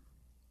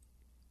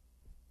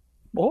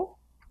 Well,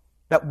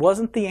 that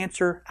wasn't the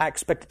answer I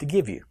expected to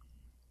give you.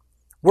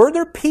 Were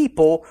there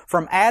people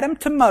from Adam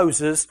to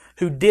Moses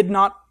who did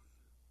not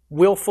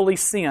willfully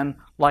sin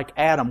like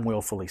Adam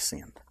willfully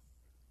sinned?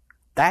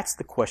 That's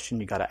the question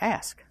you got to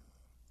ask.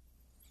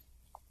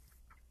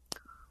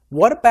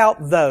 What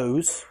about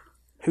those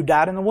who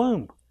died in the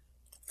womb?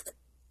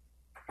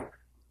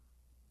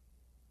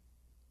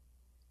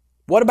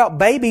 What about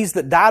babies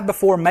that died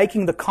before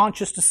making the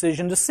conscious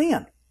decision to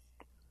sin?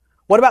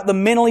 What about the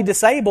mentally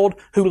disabled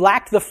who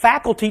lacked the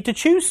faculty to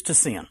choose to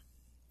sin?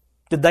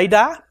 Did they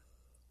die?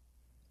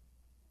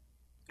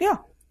 Yeah.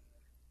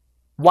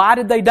 Why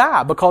did they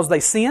die? Because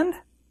they sinned?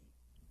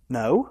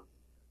 No.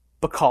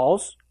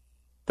 Because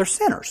they're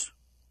sinners.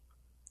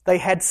 They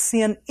had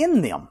sin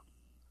in them.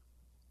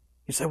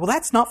 You say, well,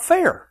 that's not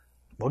fair.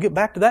 We'll get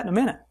back to that in a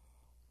minute.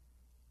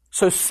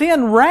 So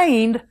sin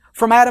reigned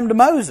from Adam to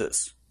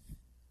Moses,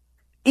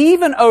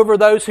 even over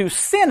those whose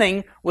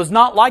sinning was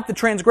not like the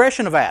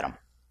transgression of Adam.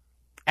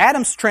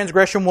 Adam's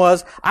transgression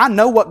was, I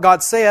know what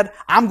God said,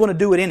 I'm going to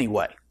do it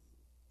anyway.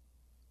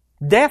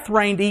 Death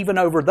reigned even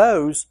over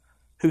those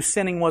whose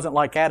sinning wasn't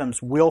like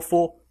Adam's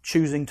willful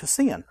choosing to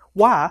sin.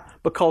 Why?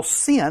 Because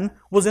sin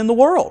was in the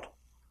world.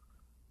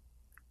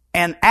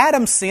 And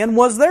Adam's sin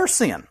was their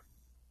sin.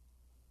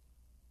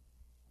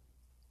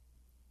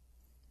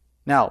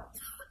 Now,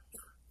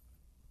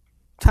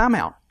 time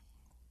out.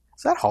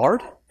 Is that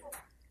hard?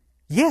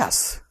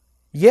 Yes.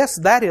 Yes,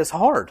 that is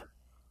hard.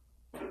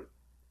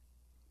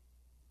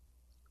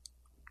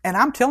 And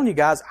I'm telling you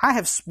guys, I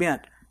have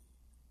spent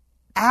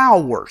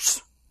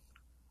hours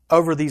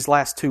over these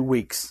last 2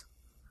 weeks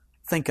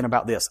thinking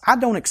about this. I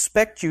don't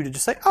expect you to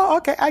just say, oh,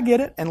 okay, I get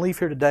it, and leave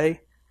here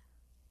today.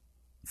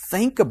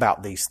 Think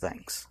about these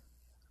things.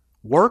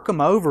 Work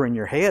them over in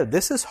your head.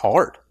 This is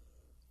hard.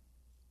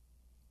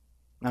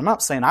 I'm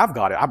not saying I've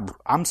got it.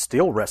 I'm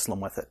still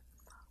wrestling with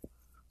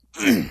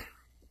it.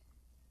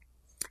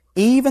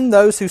 Even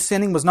those whose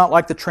sinning was not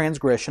like the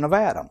transgression of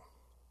Adam.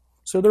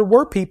 So there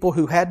were people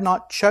who had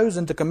not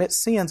chosen to commit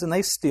sins and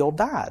they still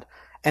died.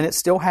 And it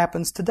still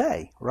happens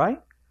today,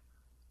 right?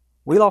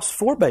 We lost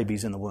 4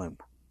 babies in the womb.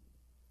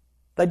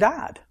 They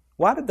died.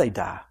 Why did they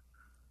die?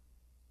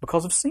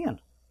 Because of sin.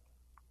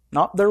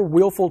 Not their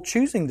willful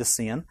choosing to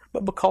sin,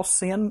 but because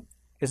sin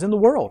is in the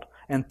world.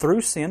 And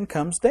through sin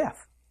comes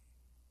death.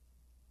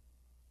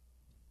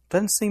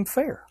 Doesn't seem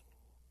fair.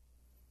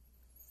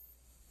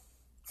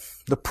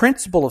 The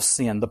principle of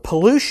sin, the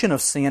pollution of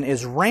sin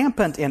is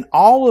rampant in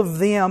all of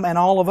them and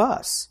all of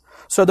us.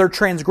 So their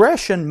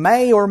transgression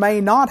may or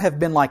may not have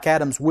been like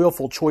Adam's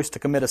willful choice to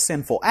commit a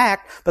sinful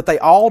act, but they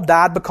all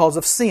died because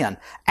of sin.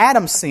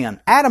 Adam's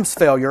sin, Adam's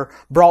failure,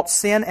 brought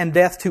sin and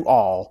death to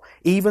all,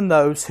 even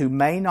those who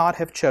may not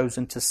have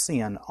chosen to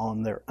sin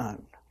on their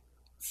own.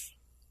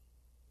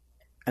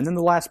 And then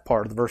the last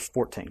part of verse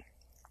 14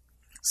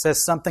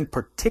 says something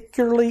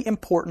particularly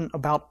important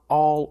about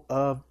all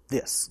of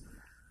this.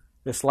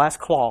 This last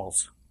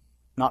clause,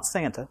 not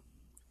Santa,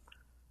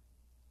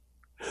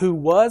 who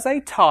was a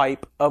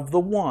type of the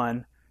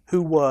one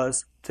who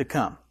was to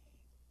come.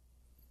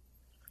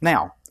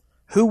 Now,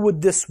 who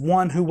would this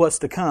one who was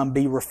to come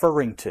be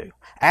referring to?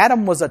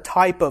 Adam was a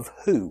type of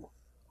who?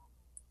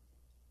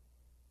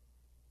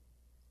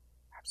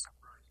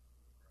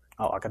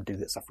 Oh, I got to do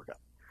this. I forgot.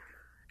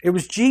 It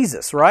was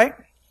Jesus, right?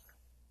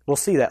 We'll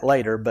see that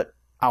later, but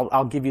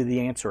I'll give you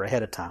the answer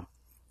ahead of time.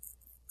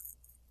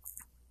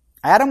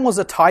 Adam was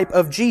a type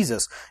of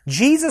Jesus.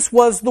 Jesus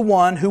was the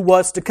one who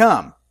was to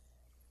come.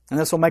 And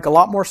this will make a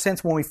lot more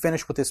sense when we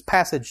finish with this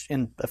passage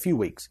in a few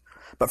weeks.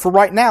 But for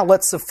right now,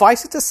 let's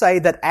suffice it to say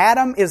that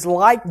Adam is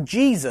like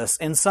Jesus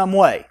in some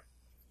way.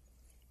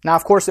 Now,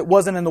 of course, it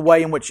wasn't in the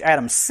way in which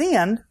Adam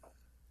sinned,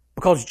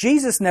 because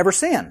Jesus never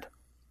sinned.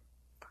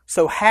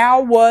 So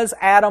how was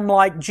Adam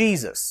like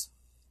Jesus?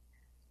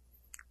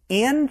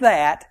 In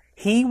that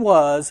he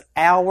was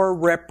our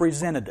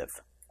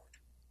representative.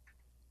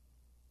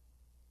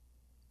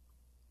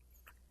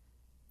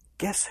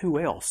 Guess who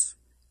else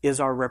is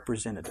our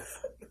representative?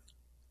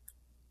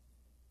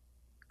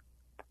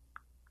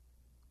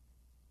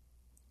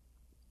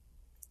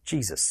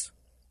 Jesus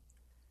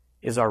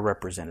is our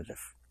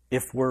representative,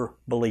 if we're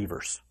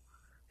believers,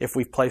 if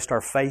we've placed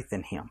our faith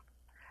in Him.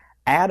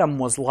 Adam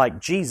was like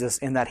Jesus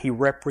in that he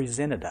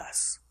represented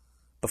us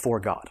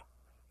before God.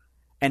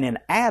 And in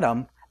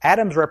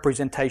Adam's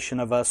representation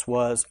of us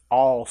was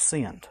all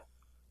sinned.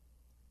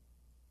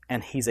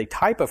 And he's a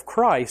type of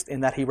Christ in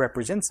that he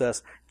represents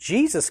us.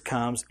 Jesus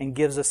comes and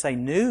gives us a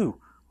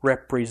new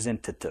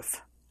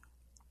representative.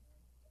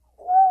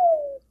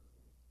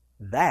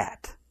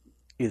 That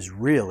is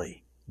really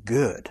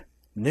good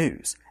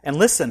news. And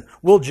listen,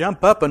 we'll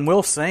jump up and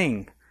we'll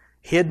sing,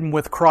 hidden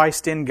with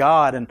Christ in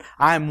God, and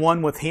I am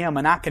one with Him,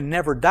 and I can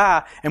never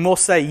die. And we'll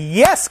say,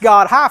 yes,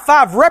 God, high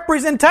five,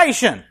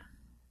 representation.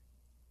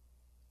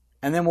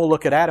 And then we'll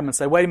look at Adam and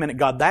say, wait a minute,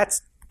 God,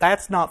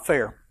 that's not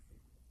fair.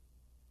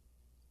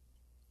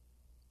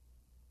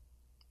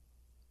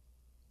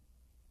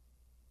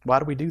 Why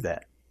do we do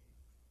that?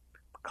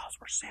 Because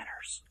we're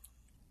sinners.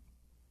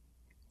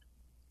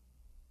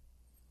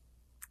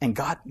 And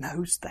God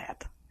knows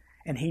that.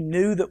 And He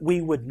knew that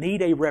we would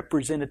need a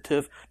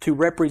representative to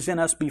represent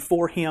us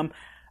before Him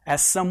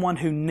as someone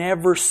who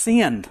never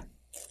sinned.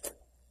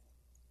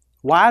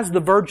 Why is the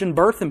virgin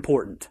birth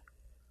important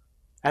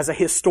as a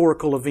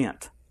historical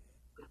event?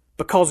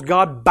 Because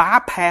God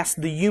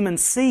bypassed the human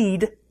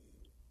seed.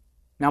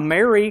 Now,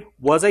 Mary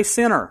was a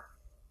sinner.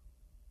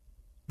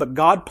 But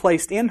God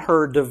placed in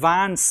her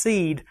divine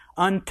seed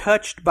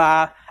untouched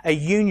by a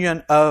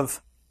union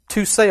of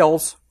two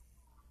cells.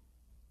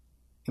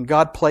 And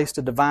God placed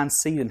a divine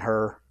seed in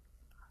her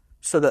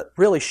so that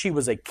really she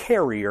was a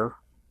carrier,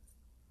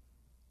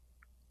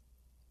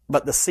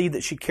 but the seed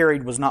that she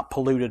carried was not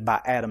polluted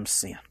by Adam's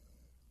sin.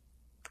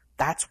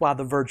 That's why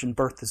the virgin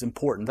birth is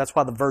important. That's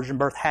why the virgin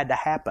birth had to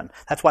happen.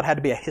 That's why it had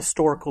to be a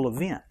historical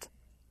event.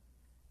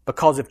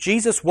 Because if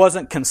Jesus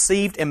wasn't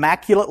conceived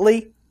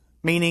immaculately,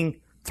 meaning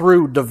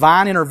through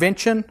divine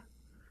intervention,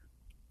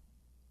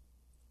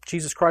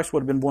 Jesus Christ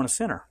would have been born a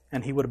sinner,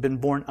 and He would have been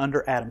born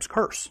under Adam's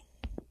curse.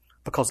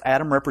 Because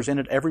Adam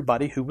represented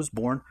everybody who was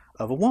born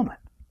of a woman.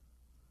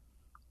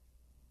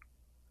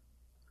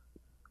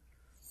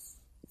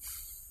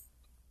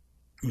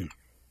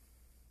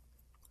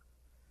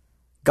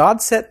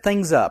 God set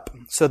things up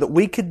so that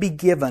we could be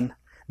given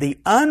the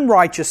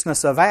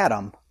unrighteousness of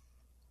Adam,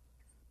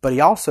 but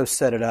He also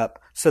set it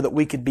up so that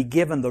we could be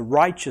given the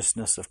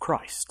righteousness of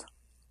Christ.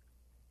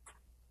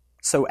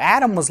 So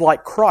Adam was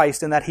like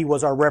Christ in that he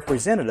was our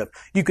representative.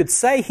 You could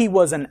say he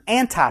was an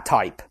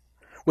antitype,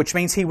 which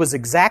means he was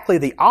exactly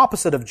the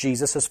opposite of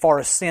Jesus as far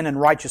as sin and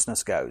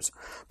righteousness goes.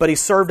 But he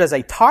served as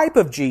a type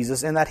of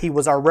Jesus in that he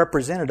was our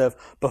representative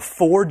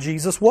before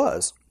Jesus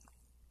was.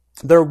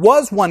 There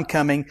was one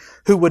coming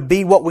who would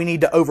be what we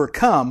need to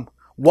overcome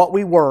what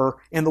we were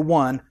in the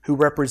one who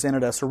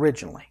represented us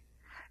originally.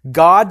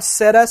 God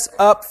set us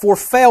up for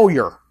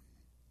failure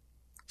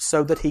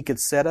so that He could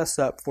set us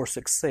up for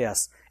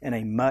success in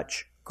a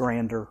much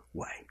grander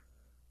way.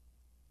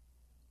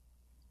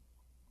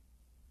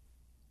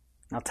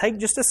 Now take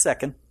just a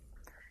second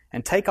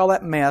and take all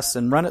that mess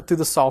and run it through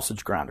the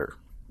sausage grinder.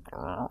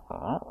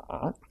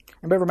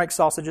 Anybody ever make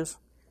sausages?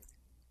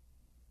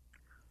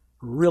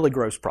 Really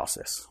gross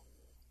process.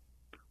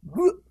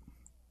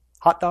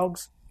 Hot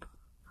dogs.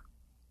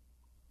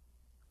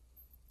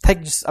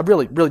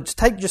 Just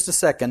take just a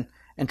second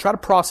and try to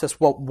process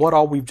what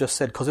all we've just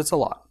said, because it's a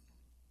lot.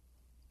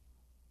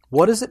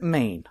 What does it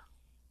mean?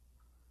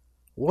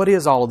 What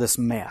is all of this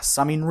mess?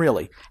 I mean,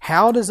 really,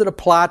 how does it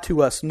apply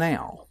to us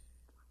now?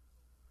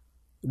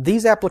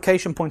 These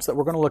application points that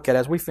we're going to look at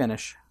as we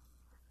finish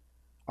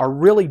are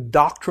really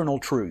doctrinal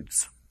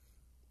truths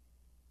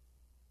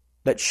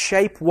that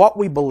shape what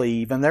we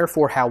believe and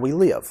therefore how we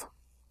live.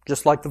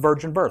 Just like the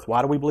virgin birth.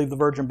 Why do we believe the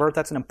virgin birth?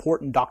 That's an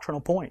important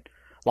doctrinal point.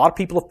 A lot of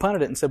people have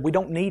punted it and said, we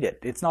don't need it.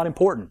 It's not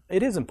important.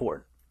 It is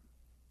important.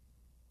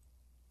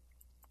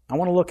 I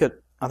want to look at,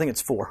 I think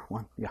it's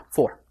 4.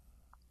 4.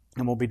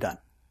 And we'll be done.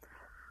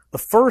 The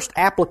first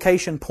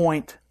application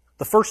point,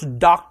 the first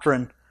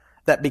doctrine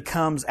that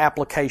becomes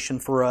application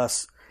for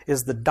us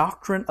is the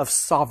doctrine of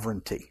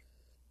sovereignty.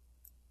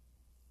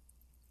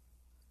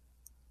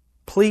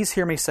 Please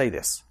hear me say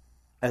this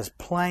as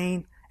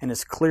plain and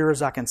as clear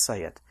as I can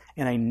say it,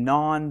 in a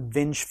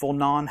non-vengeful,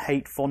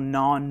 non-hateful,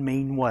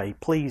 non-mean way.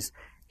 Please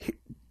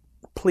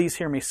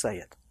hear me say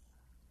it.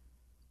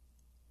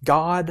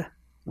 God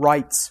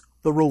writes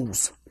the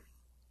rules.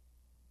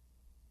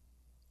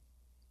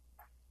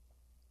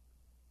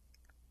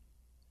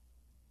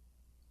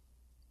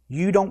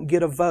 You don't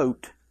get a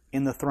vote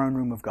in the throne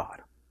room of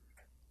God.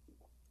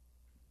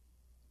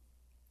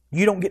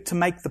 You don't get to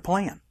make the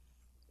plan.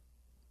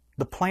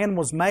 The plan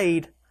was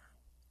made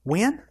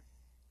when?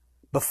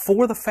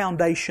 Before the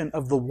foundation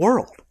of the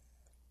world.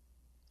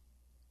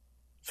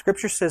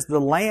 Scripture says the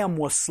Lamb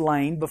was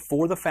slain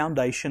before the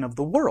foundation of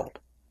the world.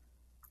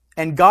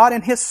 And God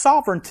in His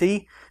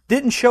sovereignty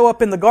didn't show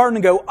up in the garden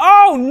and go,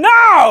 "Oh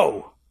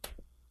no!"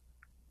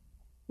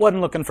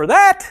 Wasn't looking for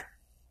that.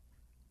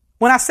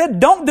 When I said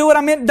don't do it,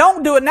 I meant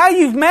don't do it. Now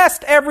you've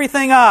messed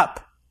everything up.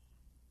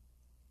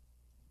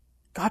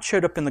 God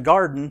showed up in the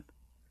garden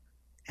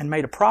and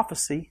made a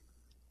prophecy,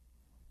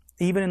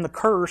 even in the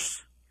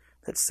curse,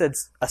 that said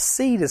a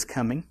seed is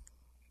coming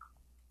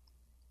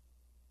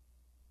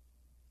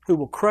who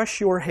will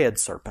crush your head,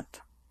 serpent.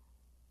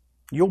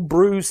 You'll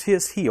bruise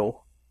his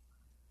heel,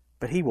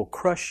 but he will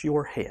crush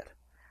your head.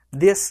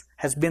 This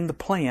has been the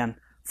plan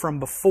from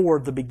before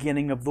the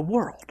beginning of the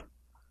world.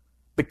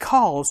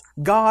 Because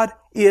God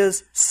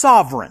is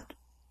sovereign.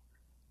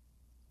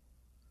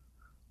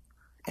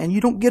 And you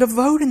don't get a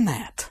vote in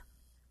that.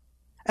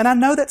 And I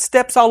know that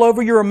steps all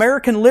over your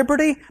American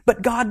liberty,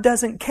 but God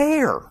doesn't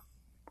care.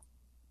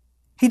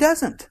 He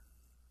doesn't.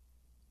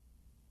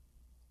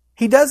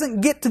 He doesn't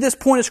get to this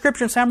point of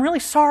Scripture and say, "I'm really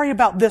sorry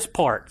about this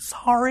part."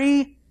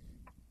 Sorry.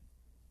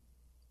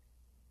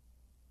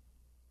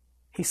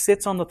 He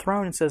sits on the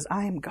throne and says,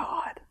 "I am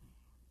God.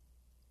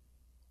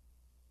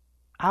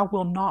 I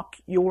will knock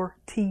your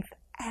teeth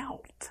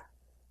out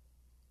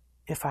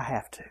if I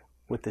have to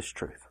with this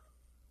truth."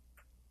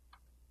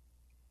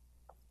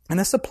 And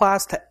this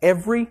applies to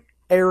every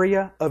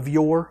area of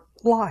your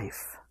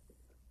life.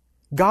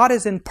 God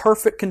is in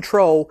perfect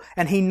control,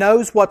 and He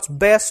knows what's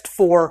best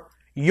for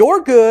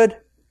your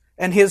good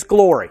and His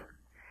glory.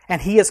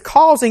 And He is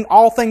causing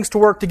all things to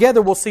work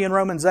together. We'll see in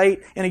Romans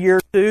 8 in a year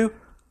or two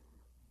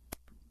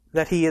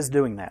that He is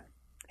doing that.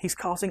 He's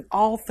causing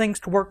all things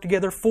to work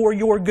together for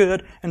your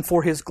good and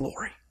for His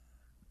glory.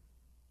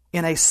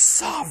 In a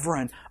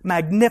sovereign,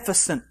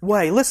 magnificent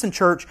way. Listen,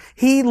 church,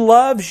 He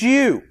loves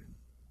you.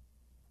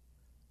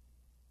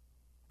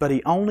 But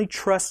He only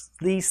trusts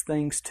these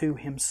things to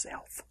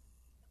Himself.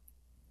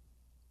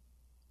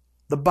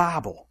 The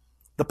Bible,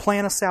 the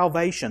plan of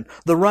salvation,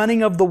 the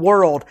running of the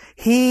world.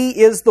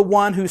 He is the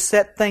one who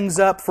set things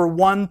up for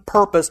one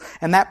purpose,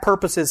 and that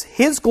purpose is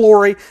His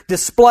glory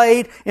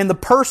displayed in the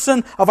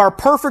person of our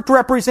perfect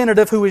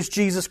representative, who is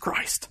Jesus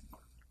Christ.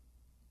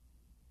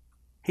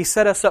 He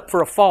set us up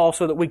for a fall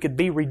so that we could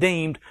be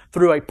redeemed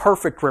through a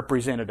perfect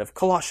representative.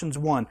 Colossians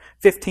 1,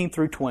 15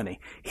 through 20.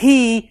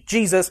 He,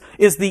 Jesus,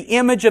 is the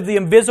image of the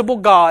invisible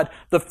God,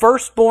 the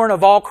firstborn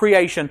of all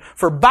creation.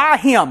 For by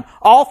Him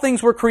all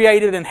things were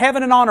created in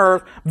heaven and on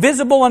earth,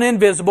 visible and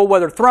invisible,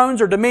 whether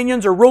thrones or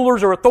dominions or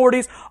rulers or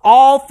authorities.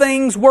 All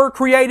things were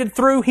created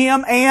through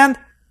Him and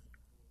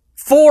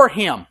for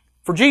Him,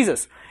 for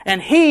Jesus.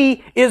 And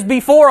He is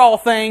before all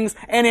things,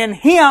 and in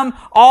Him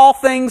all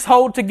things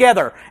hold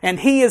together. And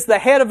He is the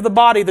head of the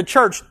body, the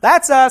church.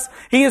 That's us.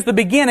 He is the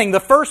beginning,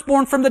 the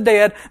firstborn from the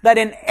dead, that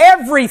in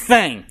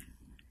everything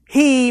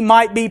He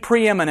might be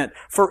preeminent.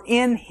 For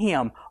in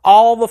Him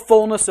all the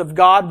fullness of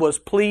God was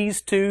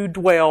pleased to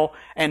dwell,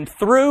 and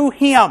through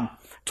Him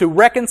to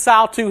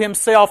reconcile to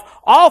Himself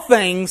all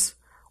things,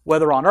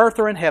 whether on earth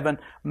or in heaven,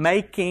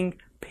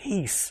 making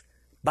peace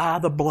by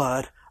the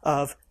blood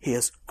of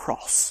His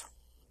cross.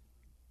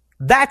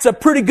 That's a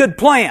pretty good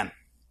plan.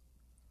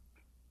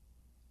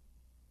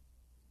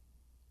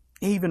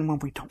 Even when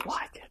we don't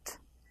like it.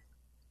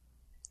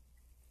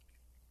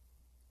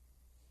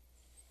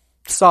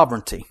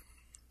 Sovereignty.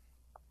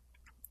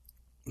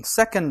 The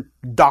second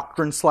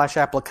doctrine /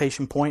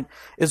 application point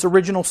is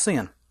original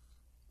sin.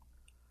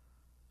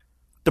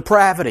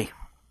 Depravity.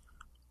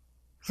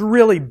 It's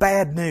really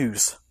bad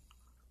news.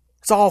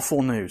 It's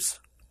awful news.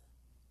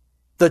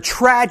 The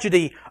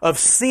tragedy of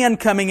sin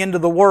coming into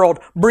the world,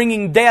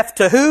 bringing death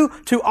to who?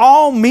 To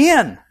all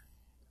men.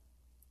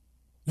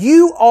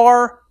 You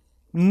are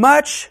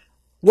much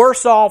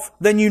worse off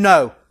than you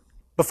know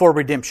before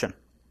redemption.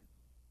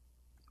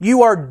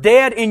 You are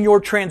dead in your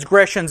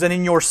transgressions and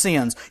in your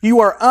sins. You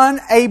are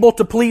unable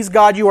to please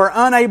God. You are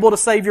unable to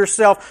save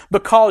yourself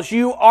because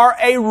you are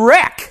a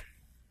wreck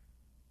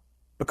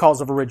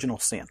because of original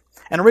sin.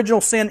 And original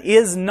sin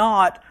is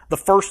not the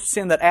first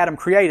sin that Adam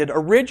created.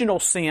 Original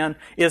sin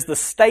is the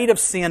state of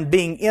sin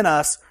being in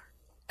us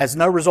as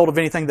no result of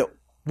anything that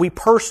we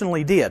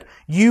personally did.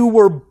 You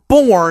were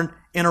born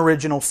in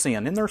original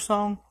sin. Isn't there a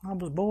song? I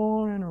was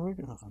born in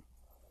original sin.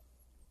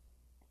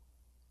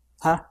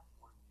 Huh?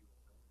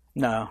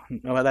 No,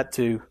 that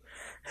too.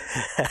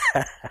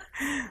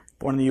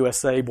 Born in the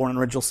USA, born in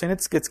original sin.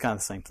 It's kind of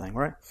the same thing,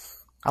 right?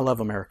 I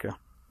love America.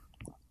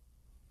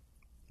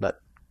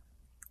 But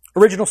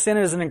original sin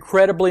is an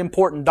incredibly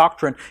important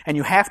doctrine, and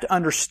you have to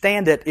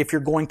understand it if you're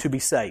going to be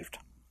saved.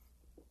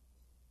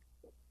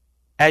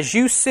 As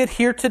you sit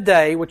here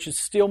today, which is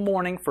still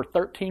morning for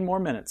 13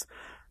 more minutes,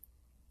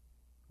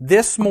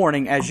 this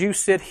morning, as you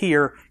sit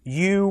here,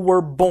 you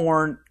were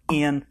born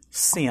in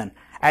sin.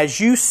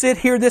 As you sit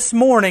here this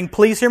morning,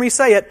 please hear me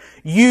say it,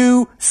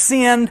 you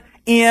sinned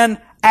in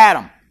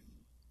Adam.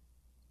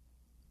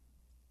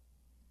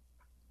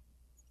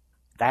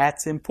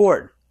 That's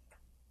important.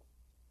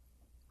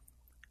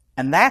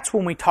 And that's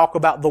when we talk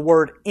about the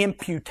word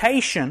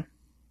imputation,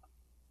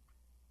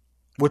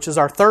 which is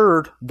our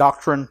third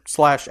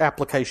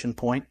doctrine/application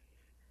point.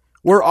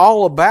 We're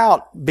all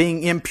about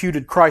being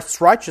imputed Christ's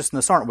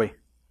righteousness, aren't we?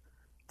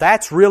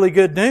 That's really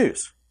good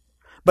news.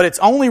 But it's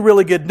only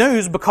really good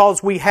news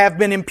because we have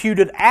been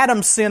imputed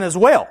Adam's sin as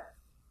well.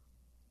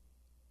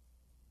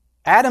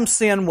 Adam's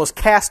sin was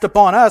cast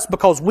upon us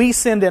because we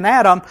sinned in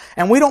Adam,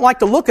 and we don't like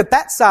to look at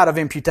that side of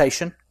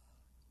imputation.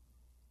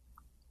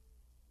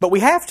 But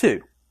we have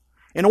to.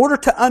 In order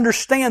to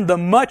understand the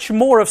much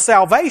more of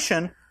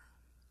salvation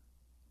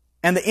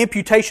and the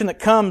imputation that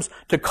comes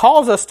to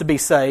cause us to be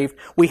saved,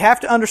 we have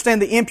to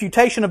understand the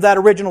imputation of that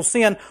original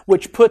sin,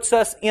 which puts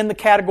us in the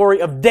category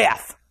of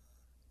death.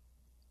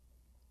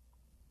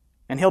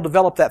 And he'll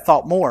develop that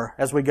thought more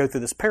as we go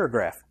through this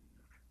paragraph.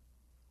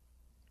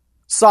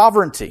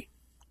 Sovereignty,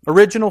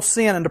 original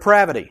sin and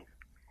depravity,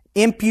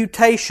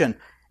 imputation.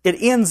 It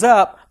ends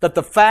up that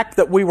the fact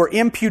that we were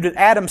imputed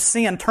Adam's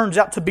sin turns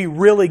out to be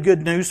really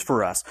good news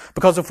for us.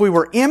 Because if we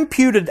were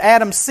imputed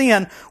Adam's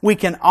sin, we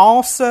can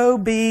also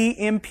be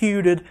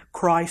imputed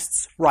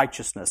Christ's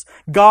righteousness.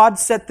 God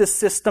set this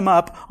system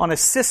up on a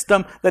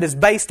system that is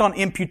based on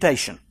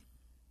imputation.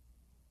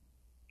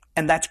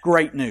 And that's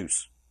great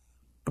news.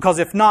 Because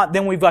if not,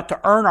 then we've got to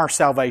earn our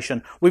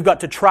salvation. We've got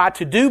to try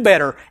to do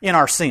better in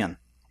our sin.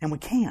 And we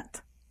can't.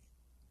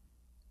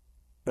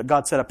 But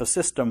God set up a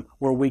system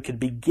where we could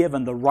be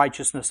given the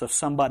righteousness of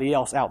somebody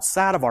else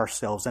outside of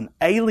ourselves, an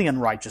alien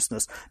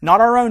righteousness,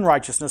 not our own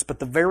righteousness, but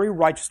the very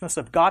righteousness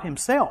of God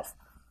Himself,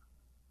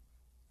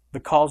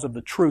 because of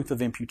the truth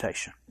of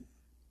imputation.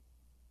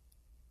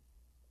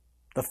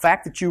 The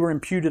fact that you were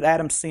imputed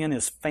Adam's sin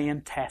is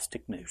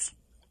fantastic news.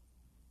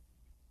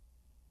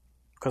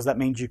 Because that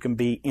means you can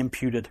be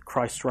imputed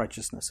Christ's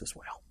righteousness as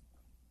well.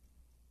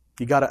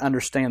 You've got to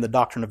understand the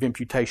doctrine of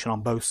imputation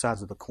on both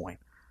sides of the coin.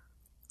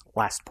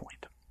 Last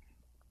point.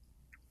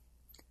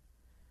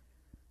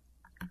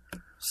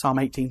 Psalm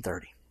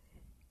 18:30.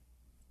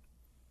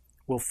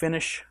 We'll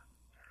finish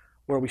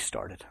where we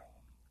started.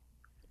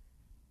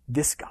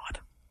 This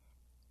God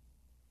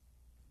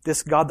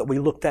that we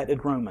looked at in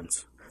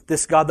Romans,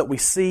 this God that we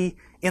see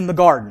in the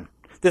garden,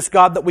 this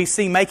God that we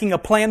see making a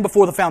plan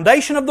before the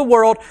foundation of the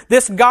world,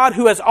 this God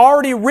who has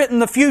already written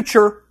the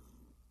future,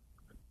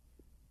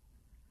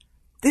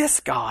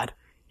 this God,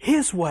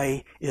 His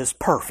way is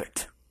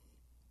perfect.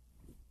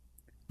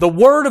 The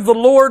word of the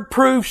Lord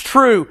proves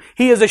true.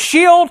 He is a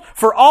shield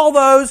for all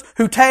those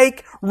who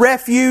take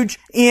refuge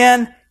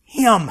in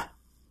Him.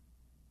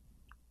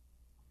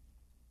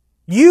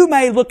 You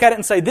may look at it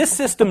and say, this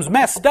system's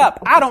messed up.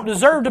 I don't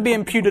deserve to be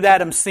imputed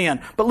Adam's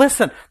sin. But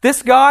listen,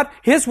 this God,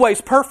 His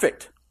way's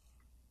perfect.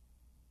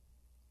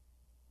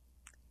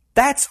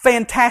 That's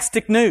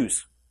fantastic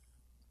news.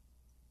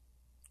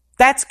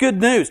 That's good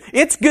news.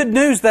 It's good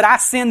news that I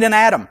sinned in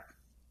Adam.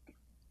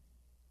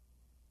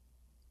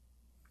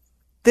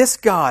 This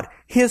God,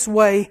 His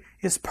way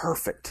is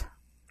perfect.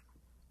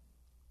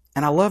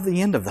 And I love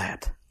the end of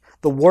that.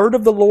 The word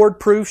of the Lord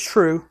proves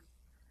true.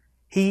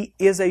 He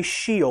is a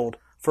shield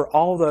for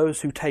all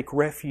those who take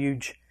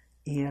refuge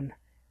in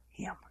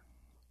Him.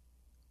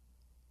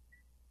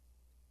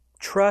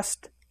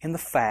 Trust in the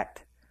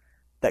fact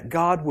that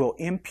God will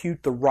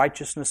impute the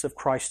righteousness of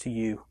Christ to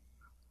you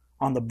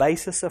on the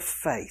basis of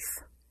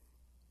faith.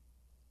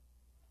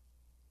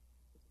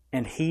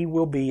 And He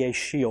will be a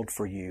shield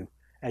for you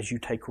as you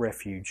take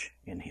refuge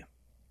in Him.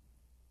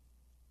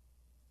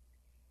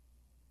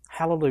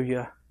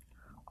 Hallelujah.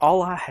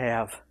 All I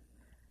have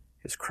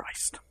is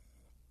Christ.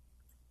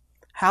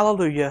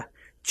 Hallelujah.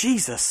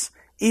 Jesus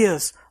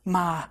is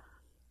my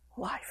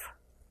life.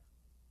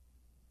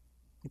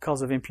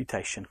 Because of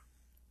imputation.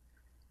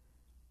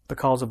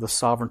 Because of the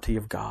sovereignty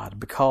of God.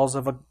 Because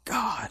of a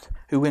God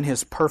who in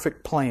His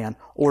perfect plan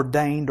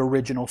ordained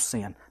original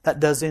sin. That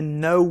does in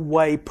no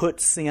way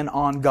put sin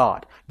on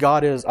God.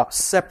 God is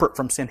separate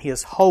from sin. He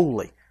is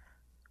holy.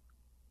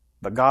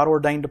 But God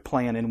ordained a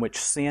plan in which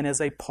sin is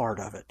a part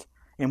of it.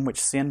 In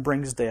which sin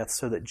brings death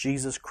so that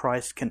Jesus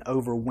Christ can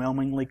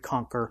overwhelmingly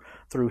conquer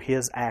through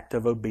His act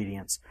of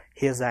obedience.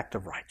 His act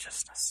of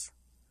righteousness.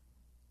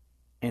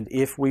 And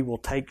if we will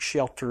take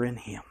shelter in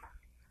Him,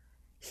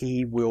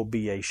 He will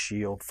be a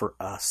shield for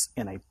us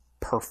in a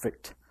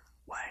perfect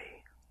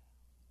way.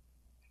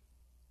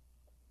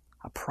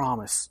 I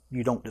promise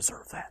you don't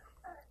deserve that.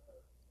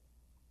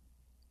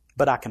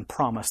 But I can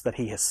promise that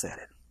He has said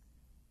it.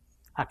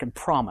 I can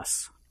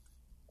promise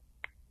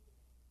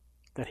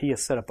that He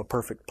has set up a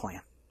perfect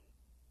plan.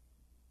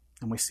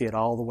 And we see it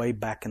all the way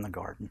back in the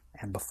garden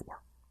and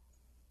before.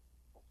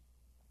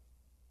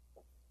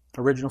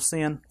 Original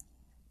sin,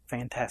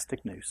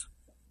 fantastic news.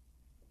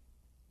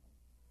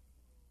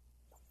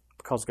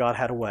 Because God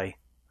had a way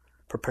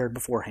prepared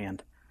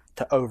beforehand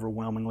to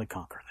overwhelmingly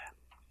conquer that.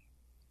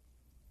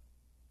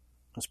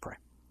 Let's pray.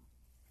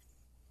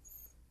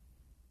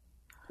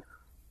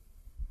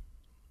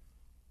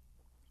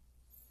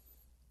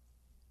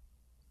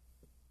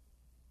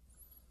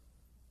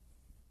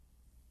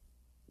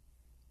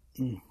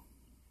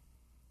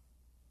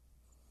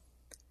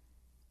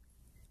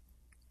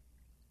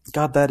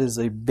 God, that is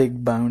a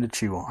big bone to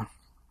chew on.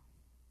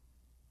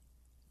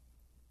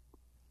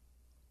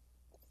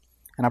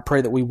 And I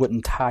pray that we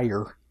wouldn't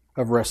tire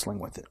of wrestling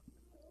with it.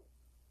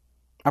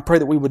 I pray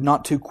that we would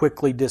not too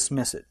quickly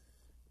dismiss it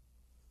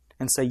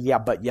and say, yeah,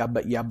 but.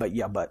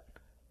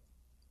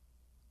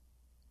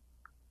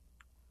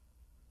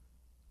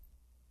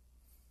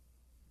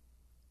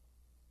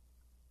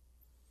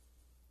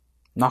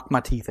 Knock my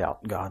teeth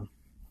out, God.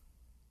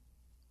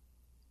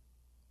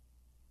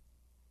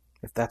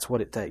 If that's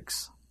what it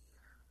takes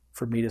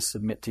for me to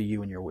submit to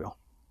You and Your will.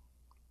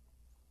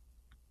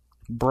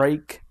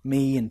 Break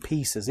me in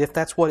pieces, if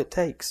that's what it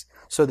takes,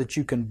 so that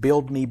You can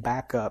build me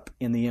back up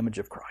in the image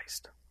of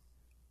Christ.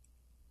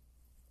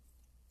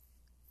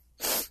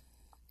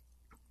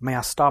 May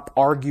I stop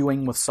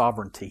arguing with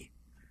sovereignty.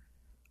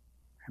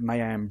 And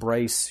may I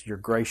embrace Your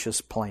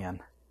gracious plan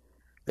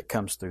that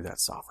comes through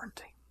that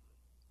sovereignty.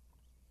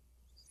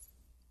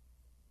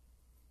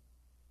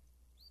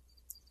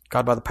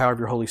 God, by the power of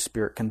Your Holy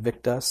Spirit,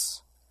 convict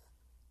us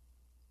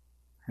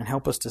and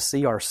help us to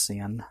see our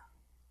sin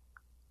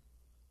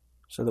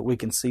so that we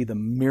can see the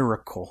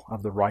miracle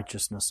of the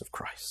righteousness of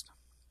Christ.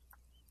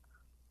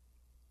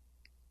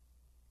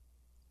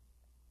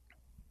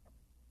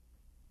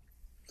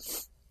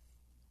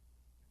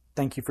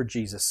 Thank You for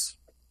Jesus,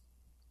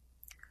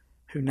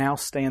 who now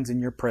stands in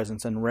Your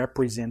presence and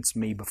represents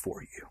me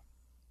before You.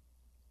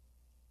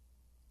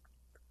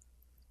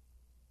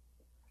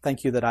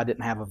 Thank You that I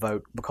didn't have a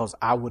vote, because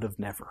I would have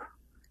never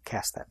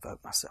cast that vote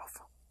myself.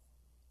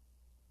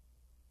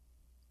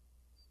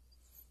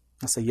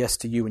 I say yes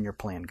to You and Your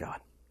plan,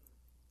 God.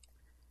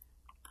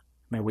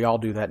 May we all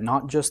do that,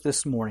 not just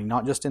this morning,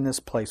 not just in this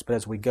place, but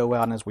as we go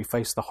out and as we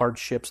face the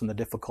hardships and the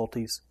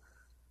difficulties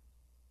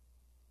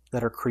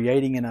that are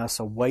creating in us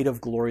a weight of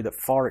glory that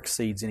far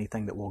exceeds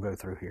anything that we'll go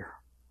through here.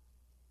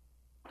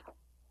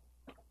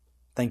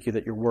 Thank You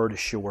that Your word is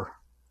sure.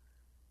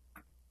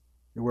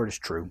 Your word is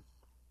true.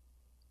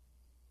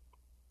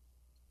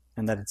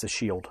 And that it's a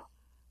shield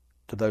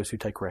to those who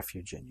take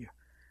refuge in You.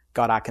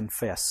 God, I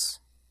confess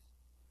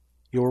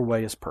Your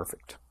way is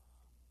perfect.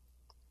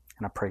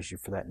 And I praise You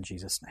for that in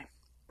Jesus' name.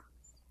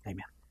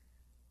 Amen.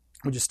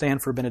 Would you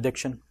stand for a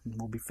benediction and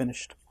we'll be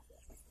finished?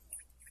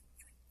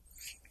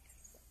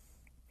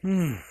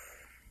 Let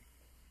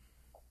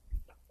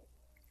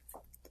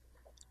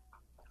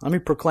me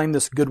proclaim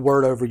this good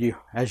word over you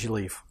as you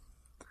leave.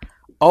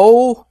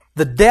 Oh,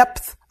 the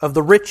depth of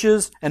the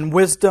riches and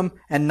wisdom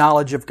and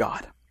knowledge of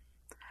God.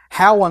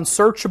 How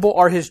unsearchable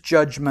are His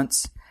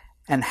judgments,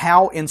 and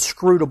how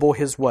inscrutable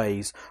His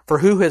ways. For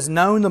who has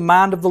known the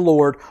mind of the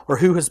Lord, or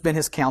who has been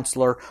His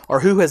counselor, or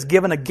who has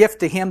given a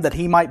gift to Him that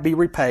He might be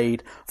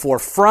repaid? For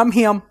from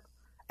Him,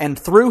 and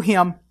through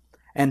Him,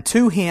 and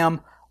to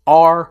Him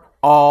are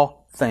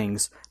all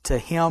things. To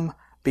Him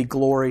be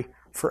glory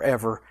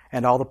forever.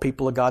 And all the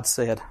people of God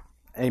said,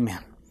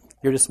 Amen.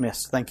 You're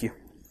dismissed. Thank you.